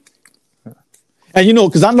 Yeah. And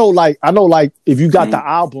because I know, like if you got the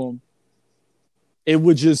album, it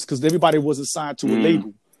would just because everybody was assigned to a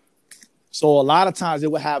label. So a lot of times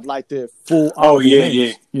it would have like their full album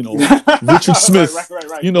names, Richard Smith.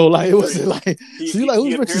 Right. Like it was like so you're like,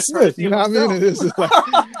 who's Richard Smith? You know what I mean? And it's just like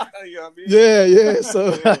yeah.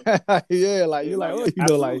 So like you're like,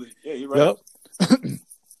 oh, like you're right. Yep.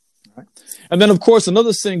 And then of course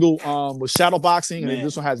another single was Shadowboxing, and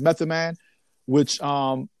this one has Method Man, which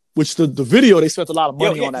the video they spent a lot of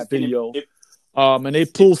money on that video. And they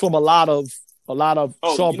pulled from a lot of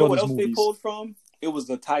Shaw Brothers movies. They pulled from? It was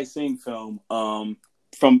the Tai Singh film. It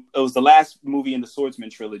was the last movie in the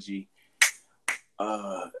Swordsman trilogy.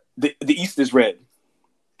 The East is Red.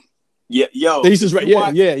 Yeah, yo. The East is Red. Yep.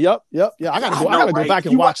 I gotta go back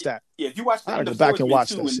and watch that. Yeah, if you watch the end of Swordsman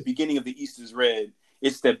 2 in the beginning of The East is Red,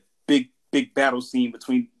 it's that big battle scene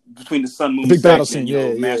between between the Sun Moon big battle section,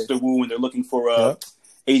 scene, Master Wu, and they're looking for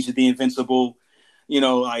Age of the Invincible.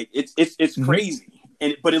 Like it's crazy,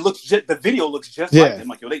 but it looks the video looks just like it. I'm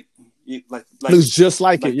like, yo, they like looks just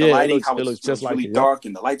like it. The lighting, it looks just like really dark,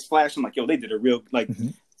 and the lights flashing. Like, yo, they did a real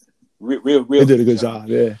real. They did a good job.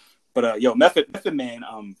 Yeah. But Method Man,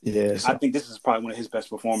 I think this is probably one of his best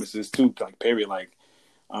performances too. Like period. Like,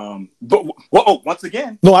 but once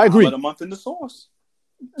again, no, I agree. A month in the source.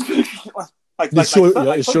 It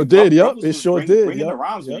sure did. Yep, it sure did. Bringing the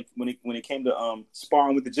rhymes when it came to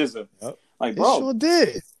sparring with the Jizza. Yep. Like, bro, it sure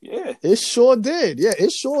did. Yeah, it sure did. Yeah,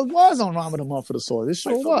 it sure was on Rhyme of the Month for the Sword. It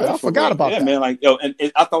sure was. I forgot about that. Yeah, man. Like, and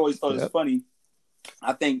I always thought it was funny.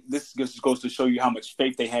 I think this just goes to show you how much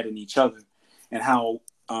faith they had in each other, and how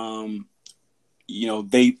I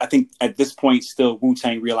think at this point still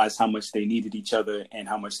Wu-Tang realized how much they needed each other and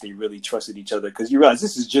how much they really trusted each other, because you realize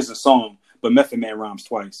this is just a song, but Method Man rhymes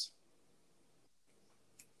twice.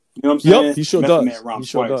 You know what I'm saying? Yep, he sure Method does. Man rhymes he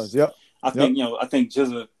sure twice. does. Yep. I think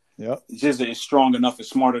Jizza. Yep. Jizza is strong enough and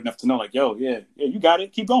smart enough to know, like, yo, yeah, you got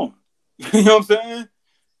it. Keep going. You know what I'm saying?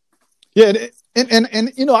 Yeah,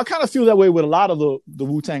 and I kind of feel that way with a lot of the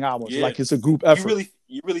Wu-Tang albums. Yeah. Like, it's a group effort.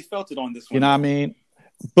 You really felt it on this one. You know what I mean?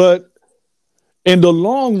 But in the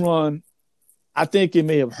long run, I think it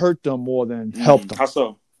may have hurt them more than helped them. How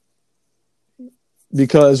so?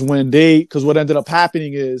 Because what ended up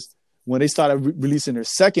happening is when they started releasing their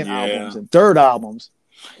second albums and third albums,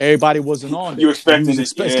 everybody wasn't on it. You expecting it.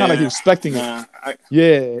 It's kind of like you're expecting it.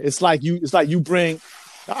 It's like you bring.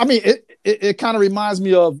 I mean, it kind of reminds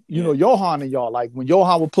me of Johan and y'all. Like when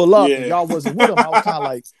Johan would pull up and y'all wasn't with him, I was kind of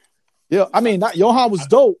like, I mean, Johan was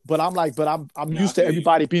dope, but I'm used to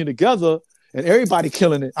everybody being together and everybody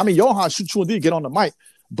killing it. I mean, Johan sure did get on the mic,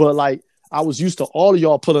 but like I was used to all of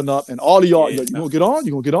y'all pulling up and all of y'all, you gonna get on?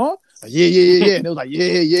 You gonna get on? Like, yeah. And it was like,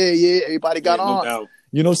 yeah. Everybody got on. No,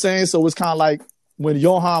 you know what I'm saying? So it's kind of like when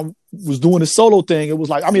Johan was doing his solo thing, it was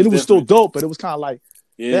like, I mean, it was still dope, but it was kind of like,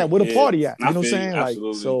 where the party at? You know what I'm saying?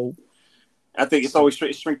 Absolutely. Like, so I think it's always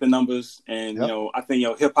strength in numbers, and I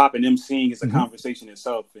think hip hop and MCing is a conversation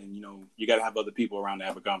itself, and you got to have other people around to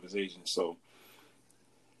have a conversation. So,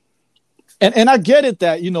 and I get it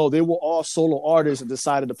that they were all solo artists and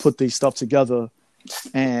decided to put these stuff together,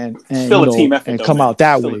 and still a team effort, and come out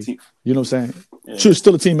that way. You know what I'm saying? Yeah. Sure,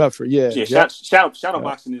 still a team effort. Yeah. Shadow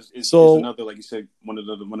Boxing is another, like you said, one of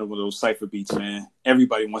those cypher beats, man.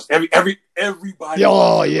 Everybody wants everybody.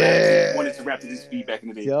 Wanted to rap to this beat back in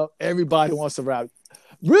the day. Yep. Everybody wants to rap.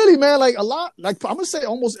 Really, man, like a lot. Like I'm gonna say,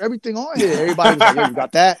 almost everything on here. Everybody was like, "Yeah, you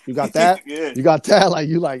got that. You got that. You got that." Like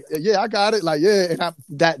I got it. Like and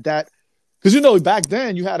that. Because back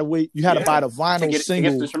then you had to wait. You had to buy the vinyl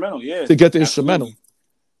single to get the instrumental.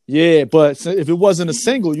 Yeah, but if it wasn't a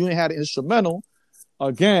single, you ain't had an instrumental.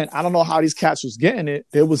 Again, I don't know how these cats was getting it.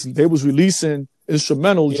 They was releasing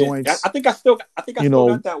instrumental joints. I think I still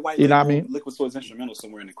got that white. Liquid Swords instrumental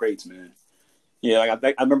somewhere in the crates, man. Yeah,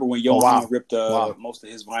 like I remember when Johan ripped most of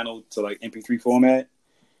his vinyl to like MP3 format.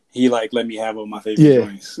 He like let me have all my favorite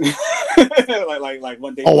joints. like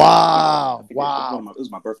one day. Oh wow! It was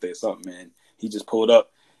my birthday or something, man. He just pulled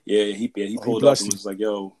up. Yeah, he pulled up and was like,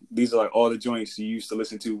 "Yo, these are like all the joints you used to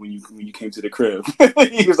listen to when you came to the crib."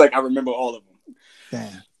 He was like, "I remember all of them."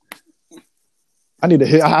 Damn. I need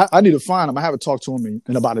to find him. I haven't talked to him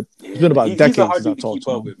in about it's been about a decade since I talked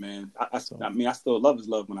to him. With, man. I mean, I still love his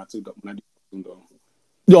love when I do him though.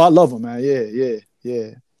 Yo, I love him, man. Yeah.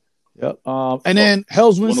 Yep. And then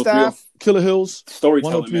Hell's Wind Staff, Killer Hills,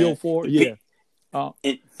 storytelling, 10304. Yeah.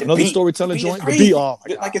 Another storytelling joint. The beat, oh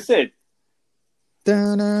my God. Like I said. This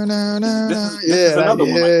is another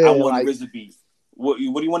one. Like, I want a RZA beat. What do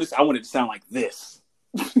you want to say? I want it to sound like this.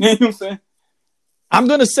 You know what I'm saying? I'm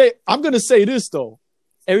gonna say this though.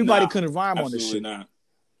 Everybody couldn't rhyme on this shit. Not.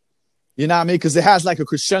 You know what I mean? Because it has like a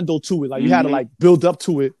crescendo to it. Like you had to like build up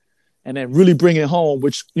to it and then really bring it home,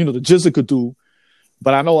 which the Jizza could do.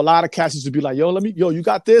 But I know a lot of cats used to be like, yo, you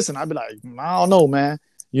got this? And I'd be like, I don't know, man.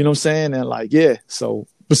 You know what I'm saying? And like, yeah. So,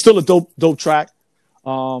 but still a dope track.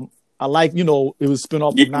 I like, it was spin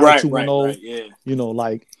off of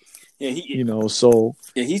 9210. Yeah. So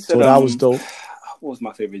he said that was dope. What was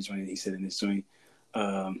my favorite joint he said in this joint?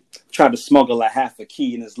 Tried to smuggle a half a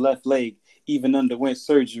key in his left leg, even underwent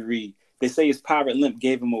surgery. They say his pirate limp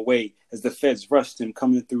gave him away as the feds rushed him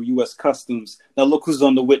coming through U.S. Customs. Now look who's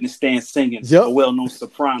on the witness stand singing. A well-known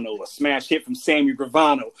soprano, a smash hit from Sammy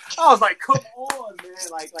Gravano. I was like, come on, man.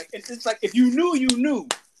 Like it's like if you knew, you knew.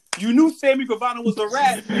 You knew Sammy Gravano was a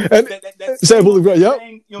rat.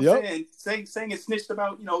 Saying, saying it snitched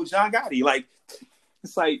about, John Gotti. Like,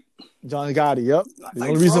 It's like Johnny Gotti. Yep. The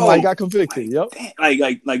only reason why he got convicted. Like,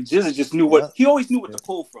 yep. Like Jizza just knew what he always knew what to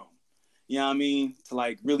pull from. You know what I mean? To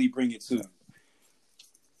like really bring it to.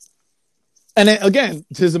 And then again,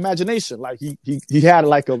 his imagination, like he had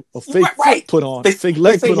like a fake foot put on, fake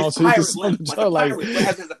leg put on, so he could slam the jaw like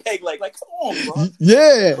has a peg leg. Like, come on, bro.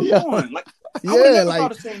 Yeah, come on. Like,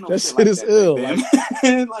 like that shit is ill.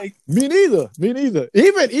 Like, me neither.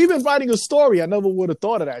 Even writing a story, I never would have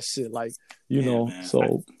thought of that shit. Like, you know, man.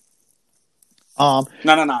 So. No.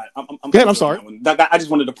 I'm sorry. I just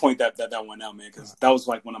wanted to point that one out, man, because that was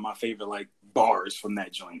like one of my favorite like bars from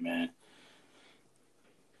that joint, man.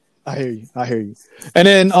 I hear you. And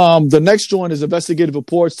then the next joint is investigative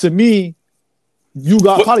reports. To me, here's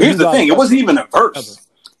the thing. It wasn't even a verse. Ever.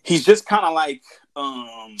 He's just kind of like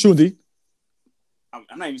Chundi. I'm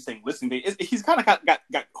not even saying listening. He's kind of got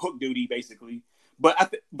hook duty basically. But I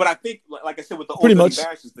think like I said with the old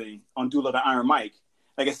Bashes thing on Dula the Iron Mike,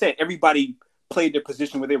 like I said, everybody played their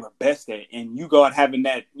position where they were best at, and you got having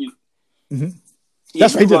that.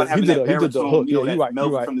 That's right. He did He did the hook. You know, you're right.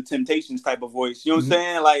 From the Temptations type of voice. You know what I'm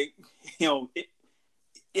saying? Like, you know,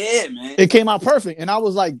 man. It came out perfect, and I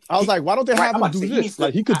was like, why don't they have him do this?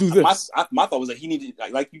 Like, he could do this. My thought was that he needed,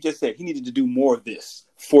 like you just said, he needed to do more of this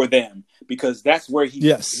for them because that's where he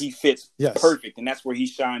fits perfect, and that's where he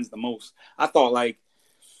shines the most. I thought, like,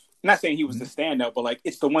 I'm not saying he was the standout, but like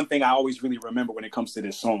it's the one thing I always really remember when it comes to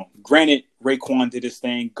this song. Granted, Raekwon did his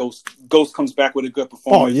thing. Ghost comes back with a good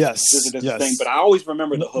performance. Oh yes, thing. But I always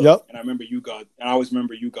remember the hook, and I remember you guys, and I always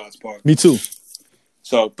remember you guys' part. Me too.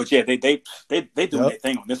 So, but yeah, they doing their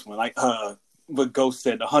thing on this one. Like what Ghost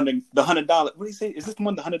said, the $100. What did he say? Is this the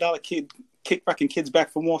one? The $100 kid kick fucking kids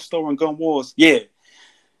back from war store and gun wars. Yeah.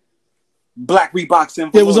 Black Reeboks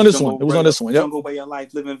envelope. Yeah, it was on this one. It was on this one. Yep. Jungle way of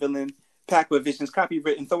life, living villain. Pack with visions,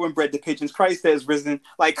 copywritten, throwing bread to pigeons. Christ has risen.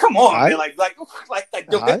 Like, come on, man. Like,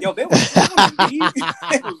 yo, they was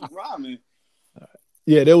rhyming.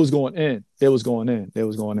 Yeah, they was going in.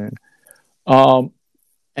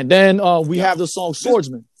 And then we have the song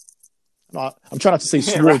Swordsman. I'm trying not to say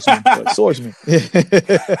swordsman, but swordsman.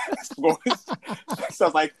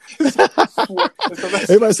 Sounds like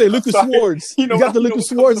everybody say Lucas Swords. You got the Lucas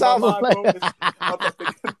Swords album. May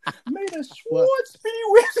the Swords be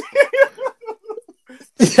with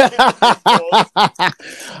you.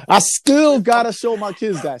 I still gotta show my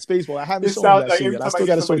kids that Spaceball. I haven't shown that shit yet. I still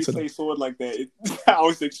gotta show it to them. Sword like that. I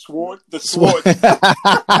always say sword. The sword.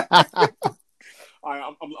 All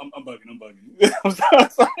right, I'm bugging. I'm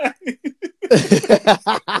sorry.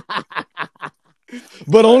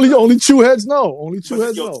 But only true heads know. Only true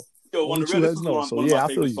heads know. Yo, on the real, this is one of my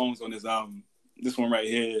favorite songs on this album. This one right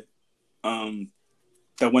here.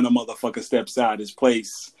 That when a motherfucker steps out his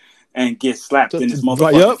place and gets slapped in his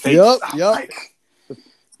motherfucking face. Yep. Like,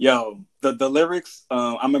 yo, the lyrics.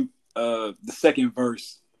 I'm the second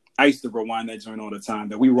verse. I used to rewind that joint all the time.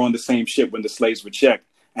 That we were on the same ship when the slaves were checked.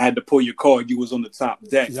 I had to pull your card. You was on the top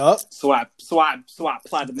deck. Yep. So I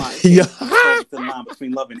plotted my the line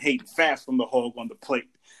between love and hate, fast from the hog on the plate.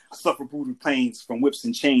 I suffer brutal pains from whips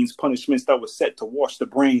and chains, punishments that were set to wash the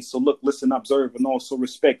brain. So look, listen, observe, and also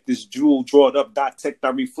respect this jewel. Draw it up, dissect,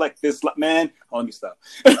 I reflect this. Man, all new stuff.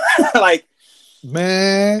 Like,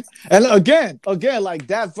 man, and again, like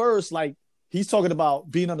that verse, like. He's talking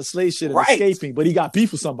about being on the slave shit and escaping, but he got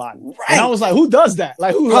beef with somebody. Right. And I was like, who does that?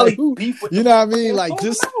 Like, who beef with you know what I mean? Like,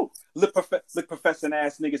 just... Look, professing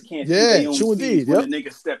ass niggas can't do their own true indeed. When the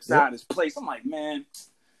nigga steps out his place. I'm like, man...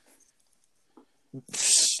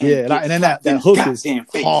 Yeah, and then that hook is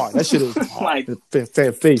hard. That shit is hard. Like,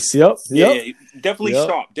 fair face. Yep. Yeah, definitely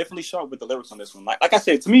sharp. Definitely sharp with the lyrics on this one. Like I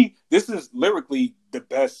said, to me, this is lyrically the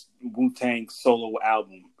best Wu-Tang solo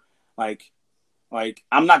album. Like,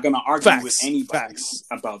 I'm not going to argue with anybody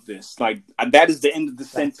about this. Like, that is the end of the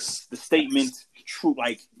sentence. The statement, true,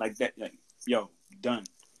 like that. Like, yo, done.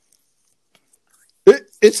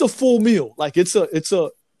 It's a full meal. Like, it's a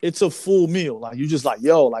full meal. Like, you just like,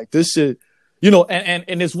 yo, like this shit, you know.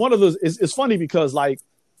 And it's one of those. It's funny because like,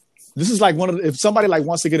 this is like one of the, if somebody like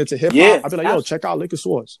wants to get into hip hop, I'd be like, yo, check out Liquor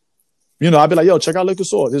Swords. You know, I'd be like, yo, check out Liquor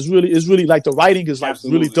Swords. It's really like the writing is like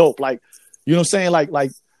really dope. Like, you know what I'm saying?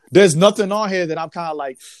 Like. There's nothing on here that I'm kind of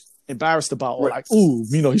like embarrassed about or like, ooh,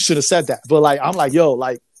 you know, he should have said that. But like, I'm like, yo,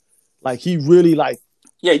 like he really like,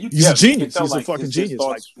 he's a genius. He's a fucking genius.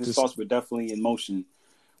 His thoughts were definitely in motion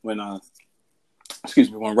when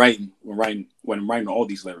writing all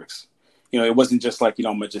these lyrics. You know, it wasn't just like, you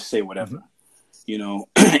know, I'm gonna just say whatever, you know,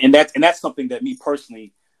 and that's something that me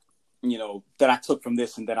personally, you know, that I took from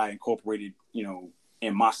this and that I incorporated, you know,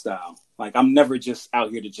 in my style. Like, I'm never just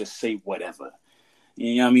out here to just say whatever.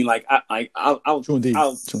 You know what I mean? Like I'll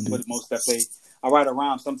most definitely. I write a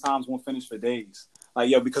rhyme, sometimes won't finish for days. Like,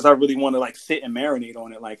 yo, because I really want to like sit and marinate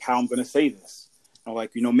on it, like how I'm gonna say this. Or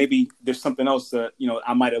like, maybe there's something else that,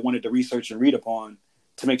 I might have wanted to research and read upon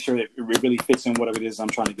to make sure that it really fits in whatever it is I'm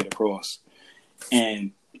trying to get across.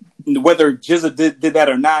 And whether Jizza did that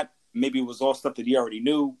or not, maybe it was all stuff that he already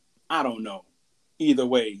knew. I don't know. Either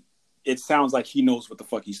way, it sounds like he knows what the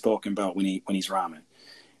fuck he's talking about when he's rhyming.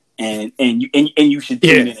 And you should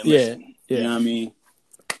tune in and listen. Yeah. You know what I mean?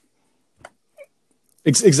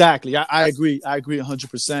 Exactly. I agree. I agree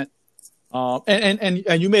 100%.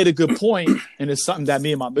 And you made a good point, and it's something that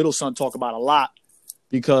me and my middle son talk about a lot,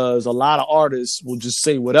 because a lot of artists will just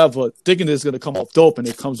say whatever, thinking it's going to come off dope, and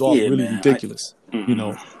it comes off really ridiculous.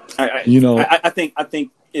 I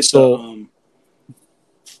think it's so.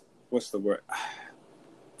 What's the word?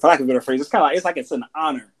 For lack of a better phrase, it's kind of like it's an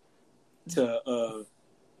honor to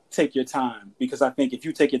take your time, because I think if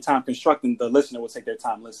you take your time constructing, the listener will take their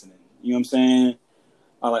time listening. You know what I'm saying?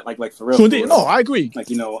 Like for real. So no, I agree. Like,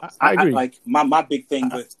 I agree. Like my big thing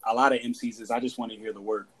with a lot of MCs is I just want to hear the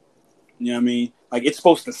work. You know what I mean? Like, it's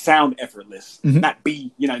supposed to sound effortless, not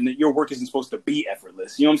be, your work isn't supposed to be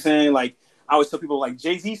effortless. You know what I'm saying? Like, I always tell people, like,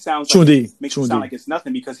 Jay-Z sounds like, makes it sound like it's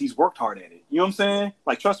nothing because he's worked hard at it. You know what I'm saying?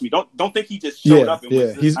 Like, trust me, don't think he just showed up and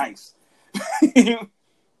was just nice. And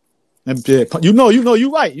you're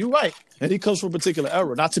right. And he comes from a particular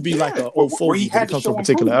era, not to be like an old fogey, but he comes from a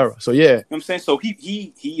particular era. So you know what I'm saying? So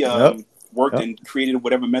he worked and created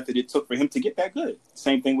whatever method it took for him to get that good.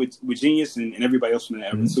 Same thing with Genius and everybody else from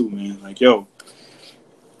that era too, man. Like, yo.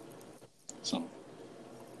 So.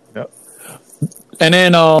 Yep. And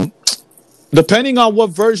then depending on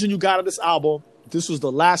what version you got of this album, this was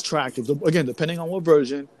the last track. Again, depending on what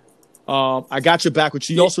version, I Got Your Back, which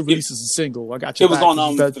he also releases a single. I Got Your Back. It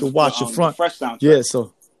was on to watch your front. Fresh soundtrack. Yeah,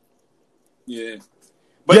 so. Yeah.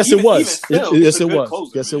 But yes, even, it was. Still, yes, it was.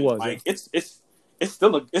 Closer, yes, man. it was. Like, it's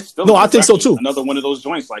still no, I think so too. Another one of those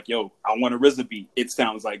joints, like, yo, I want a RZA beat. It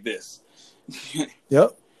sounds like this.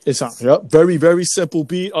 Yep. Very, very simple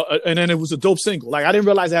beat. And then it was a dope single. Like, I didn't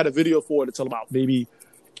realize I had a video for it until about maybe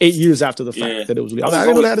 8 years after the fact that it was released. I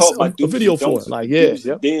didn't know they had a video for it. Like, yeah.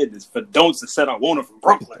 Did this for Don'ts that said I want it from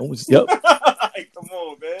Brooklyn. Yep. Like, come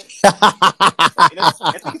on, man.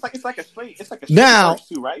 It's like a straight now, verse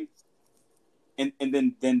too, right? And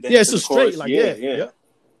then yeah, it's a straight, like, yeah.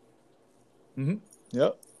 Mm-hmm.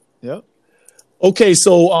 Yep. Okay,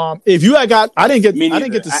 so if you I didn't get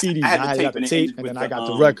the CD. I got the tape, and then I got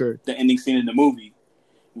the record. The ending scene in the movie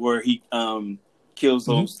where he kills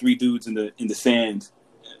those three dudes in the sand,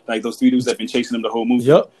 like those three dudes that have been chasing him the whole movie.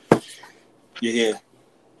 Yep. Yeah.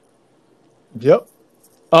 Yep.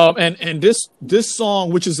 And this song,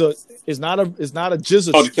 which is not a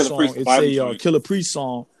Jizza song, Priest, it's a Killer Priest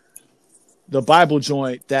song, the Bible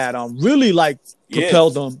joint that really like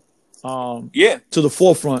propelled them to the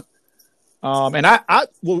forefront. And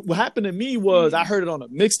what happened to me was I heard it on a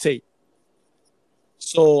mixtape.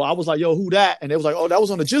 So I was like, yo, who that? And they was like, oh, that was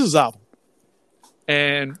on the Jizza's album.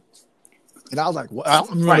 And I was like, well, I don't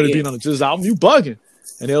remember it being on the Jizza's album. You bugging.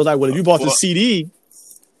 And they was like, well, if you bought the CD,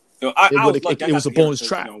 it was a bonus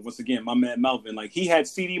track. Once again, my man Melvin, like, he had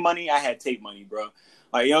CD money, I had tape money, bro.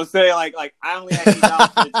 Like, you know what I'm saying? Like I only had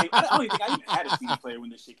 $8 for the tape. I don't even think I even had a CD player when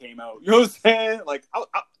this shit came out. You know what I'm saying? Like,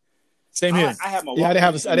 same here. I had my I didn't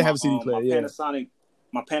have a CD player.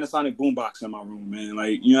 My Panasonic boombox in my room, man.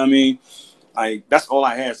 Like, you know what I mean? Like, that's all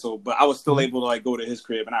I had. So, but I was still able to like go to his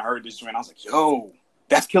crib, and I heard this joint. I was like, yo,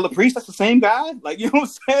 that's Killer Priest. That's the same guy. Like, you know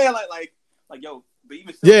what I'm saying? Like, yo, but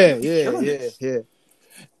even still, yeah.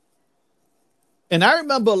 And I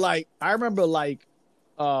remember I can't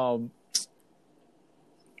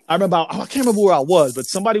remember where I was, but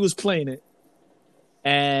somebody was playing it,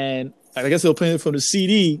 and I guess they were playing it from the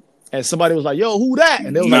CD, and somebody was like, yo, who that?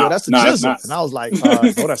 And they was like, oh, that's the Jizza. And I was like,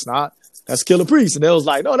 no, that's not. That's Killer Priest. And they was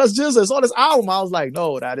like, no, that's Jizza. It's on this album. I was like,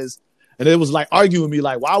 no, that is. And it was like arguing with me,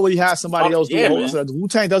 like, why would he have somebody else do a whole? So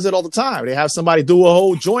Wu-Tang does it all the time. They have somebody do a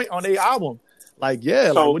whole joint on their album. Like,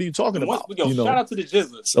 so, like, what are you talking about? Shout out to the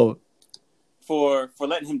Jizza. So for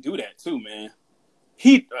letting him do that too, man.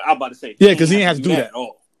 I'm about to say, because he didn't have to do that at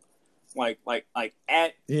all. Like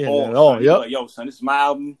at all. Yep. Like, yo, son, this is my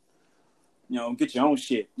album. You know, get your own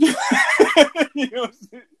shit. You know,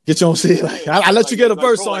 get your own shit. Like, I let you get a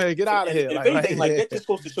verse on here. Get out of here. If anything, that just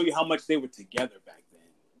goes to show you how much they were together back then.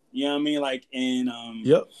 You know what I mean? Like, and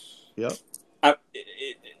Yep.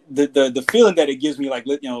 The feeling that it gives me, like,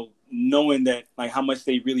 you know, knowing that, like, how much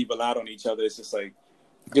they really relied on each other, it's just like,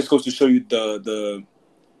 it just goes to show you the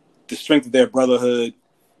strength of their brotherhood,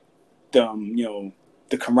 you know,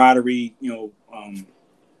 the camaraderie, you know,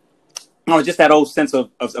 just that old sense of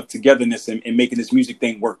togetherness and making this music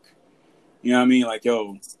thing work. You know what I mean? Like,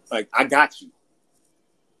 yo, like I got you.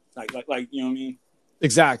 Like, you know what I mean?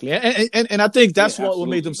 Exactly. And I think that's what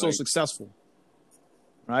made them so successful.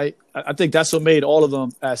 Right? I think that's what made all of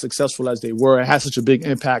them as successful as they were. It had such a big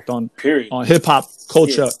impact on hip hop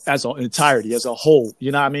culture as an entirety, as a whole.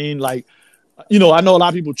 You know what I mean? Like, you know, I know a lot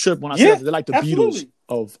of people trip when I say that they're like the Beatles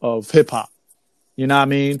of hip hop. You know what I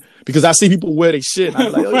mean? Because I see people wear their shit. And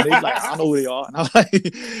I'm like, oh, they like, I don't know who they are. And I'm like,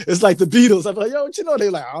 it's like the Beatles. I'm like, yo, what you know?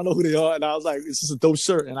 They're like, I don't know who they are. And I was like, it's just a dope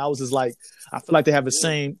shirt. And I was just like, I feel like they have the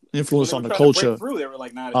same influence on the culture. They were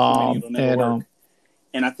like, nah, it'll never work.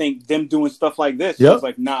 And I think them doing stuff like this, it was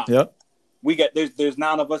like, nah, we got there's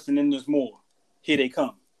 9 of us and then there's more. Here they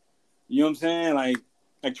come. You know what I'm saying?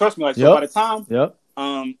 Like trust me, like so by the time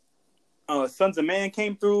Sons of Man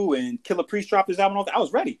came through and Killer Priest dropped his album off, I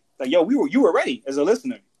was ready. Like, yo, you were ready as a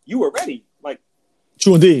listener. You were ready. Like,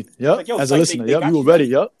 true indeed. Yep. Like, as a listener. You were ready.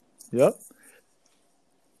 Yep.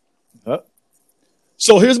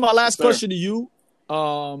 So here's my last question to you.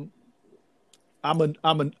 I'm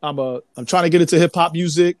trying to get into hip hop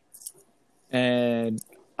music, and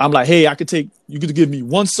I'm like, hey, you could give me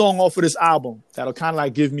one song off of this album that'll kind of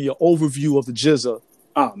like give me an overview of the GZA.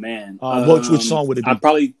 Oh man, which song would it be? I'd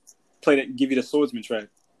probably play that and give you the Swordsman track.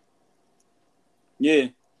 Yeah.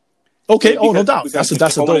 Okay. No doubt. That's a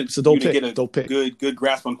dope pick. Dope pick. Good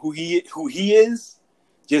grasp on who he is.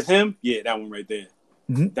 Just him. Yeah, that one right there.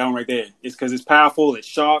 Mm-hmm. That one right there. It's because it's powerful. It's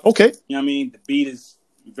sharp. Okay. You know what I mean? The beat is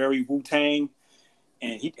very Wu-Tang,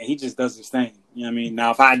 and he just does his thing. You know what I mean?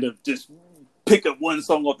 Now, if I had to just pick up one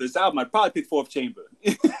song off this album, I'd probably pick Fourth Chamber.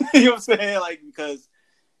 You know what I'm saying? Like, because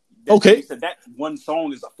that one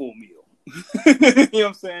song is a full meal. You know what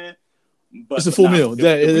I'm saying? But, it's a full meal.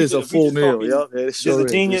 Yeah, it is a full meal. Yep. It's a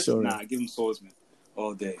genius. Nah, give him Swordsman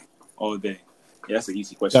all day. Yeah, that's an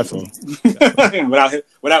easy question. Definitely.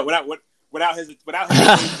 without his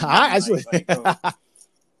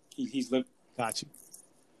he's got you.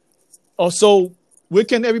 Oh, so where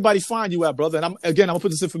can everybody find you at, brother? And I'm gonna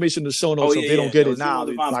put this information in the show notes so if they don't get it now.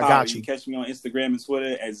 I got you. You can catch me on Instagram and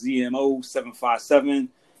Twitter at ZMO 757.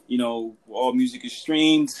 You know, all music is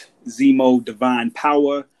streamed. ZMO Divine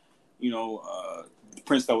Power. You know, The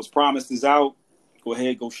Prince That Was Promised is out. Go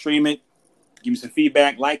ahead, go stream it. Give me some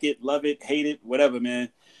feedback. Like it, love it, hate it, whatever, man.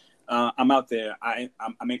 I'm out there. I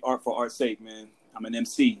make art for art's sake, man. I'm an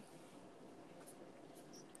MC.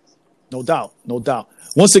 No doubt.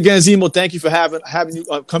 Once again, ZMO, thank you for having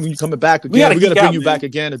you coming back again. We're gonna bring you back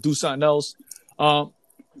again to do something else. You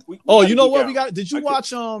know what? We got. Did you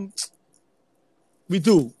watch? We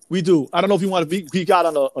do. I don't know if you want to geek out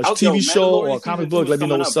on a TV show or a comic book. Let me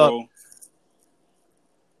know what's up. Bro.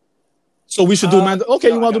 So we should do Okay,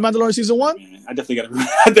 you want to do Mandalorian season 1? Man, I definitely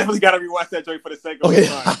gotta rewatch that joint for the sake of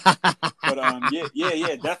time. But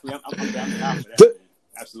yeah, definitely. I'm down for that. Man.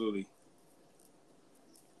 Absolutely.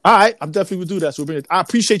 All right, I'm definitely will do that. So I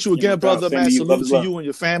appreciate you again, brother, man. Salute to you and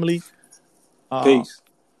your family. Peace.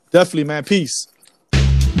 Definitely, man. Peace.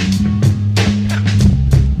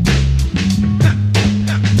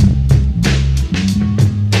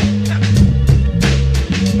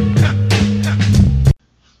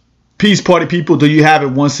 Peace, party people. Do you have it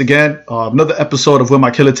once again? Another episode of Where My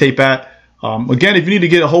Killer Tape At. Again, if you need to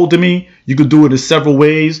get a hold of me, you can do it in several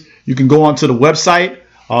ways. You can go onto the website,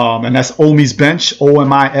 and that's Omi's Bench,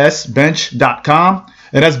 OMIS bench.com.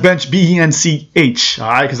 And that's bench, BENCH, all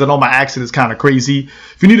right? Because I know my accent is kind of crazy.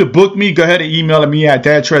 If you need to book me, go ahead and email me at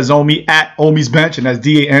dantresomi at Omi's Bench, and that's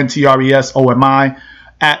DANTRESOMI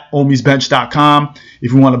at omisbench.com.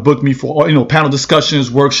 If you want to book me for, panel discussions,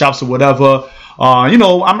 workshops, or whatever. I'm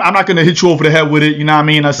not going to hit you over the head with it. You know what I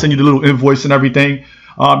mean? I send you the little invoice and everything.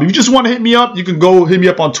 If you just want to hit me up, you can go hit me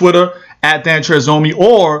up on Twitter at DanTrezomi,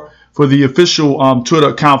 or for the official Twitter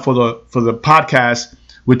account for the podcast,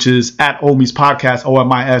 which is at Omi's Podcast,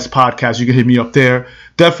 OMIS Podcast. You can hit me up there.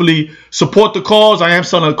 Definitely support the cause. I am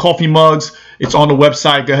selling coffee mugs. It's on the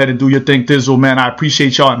website. Go ahead and do your thing, Thizzle, man. I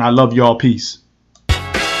appreciate y'all, and I love y'all. Peace.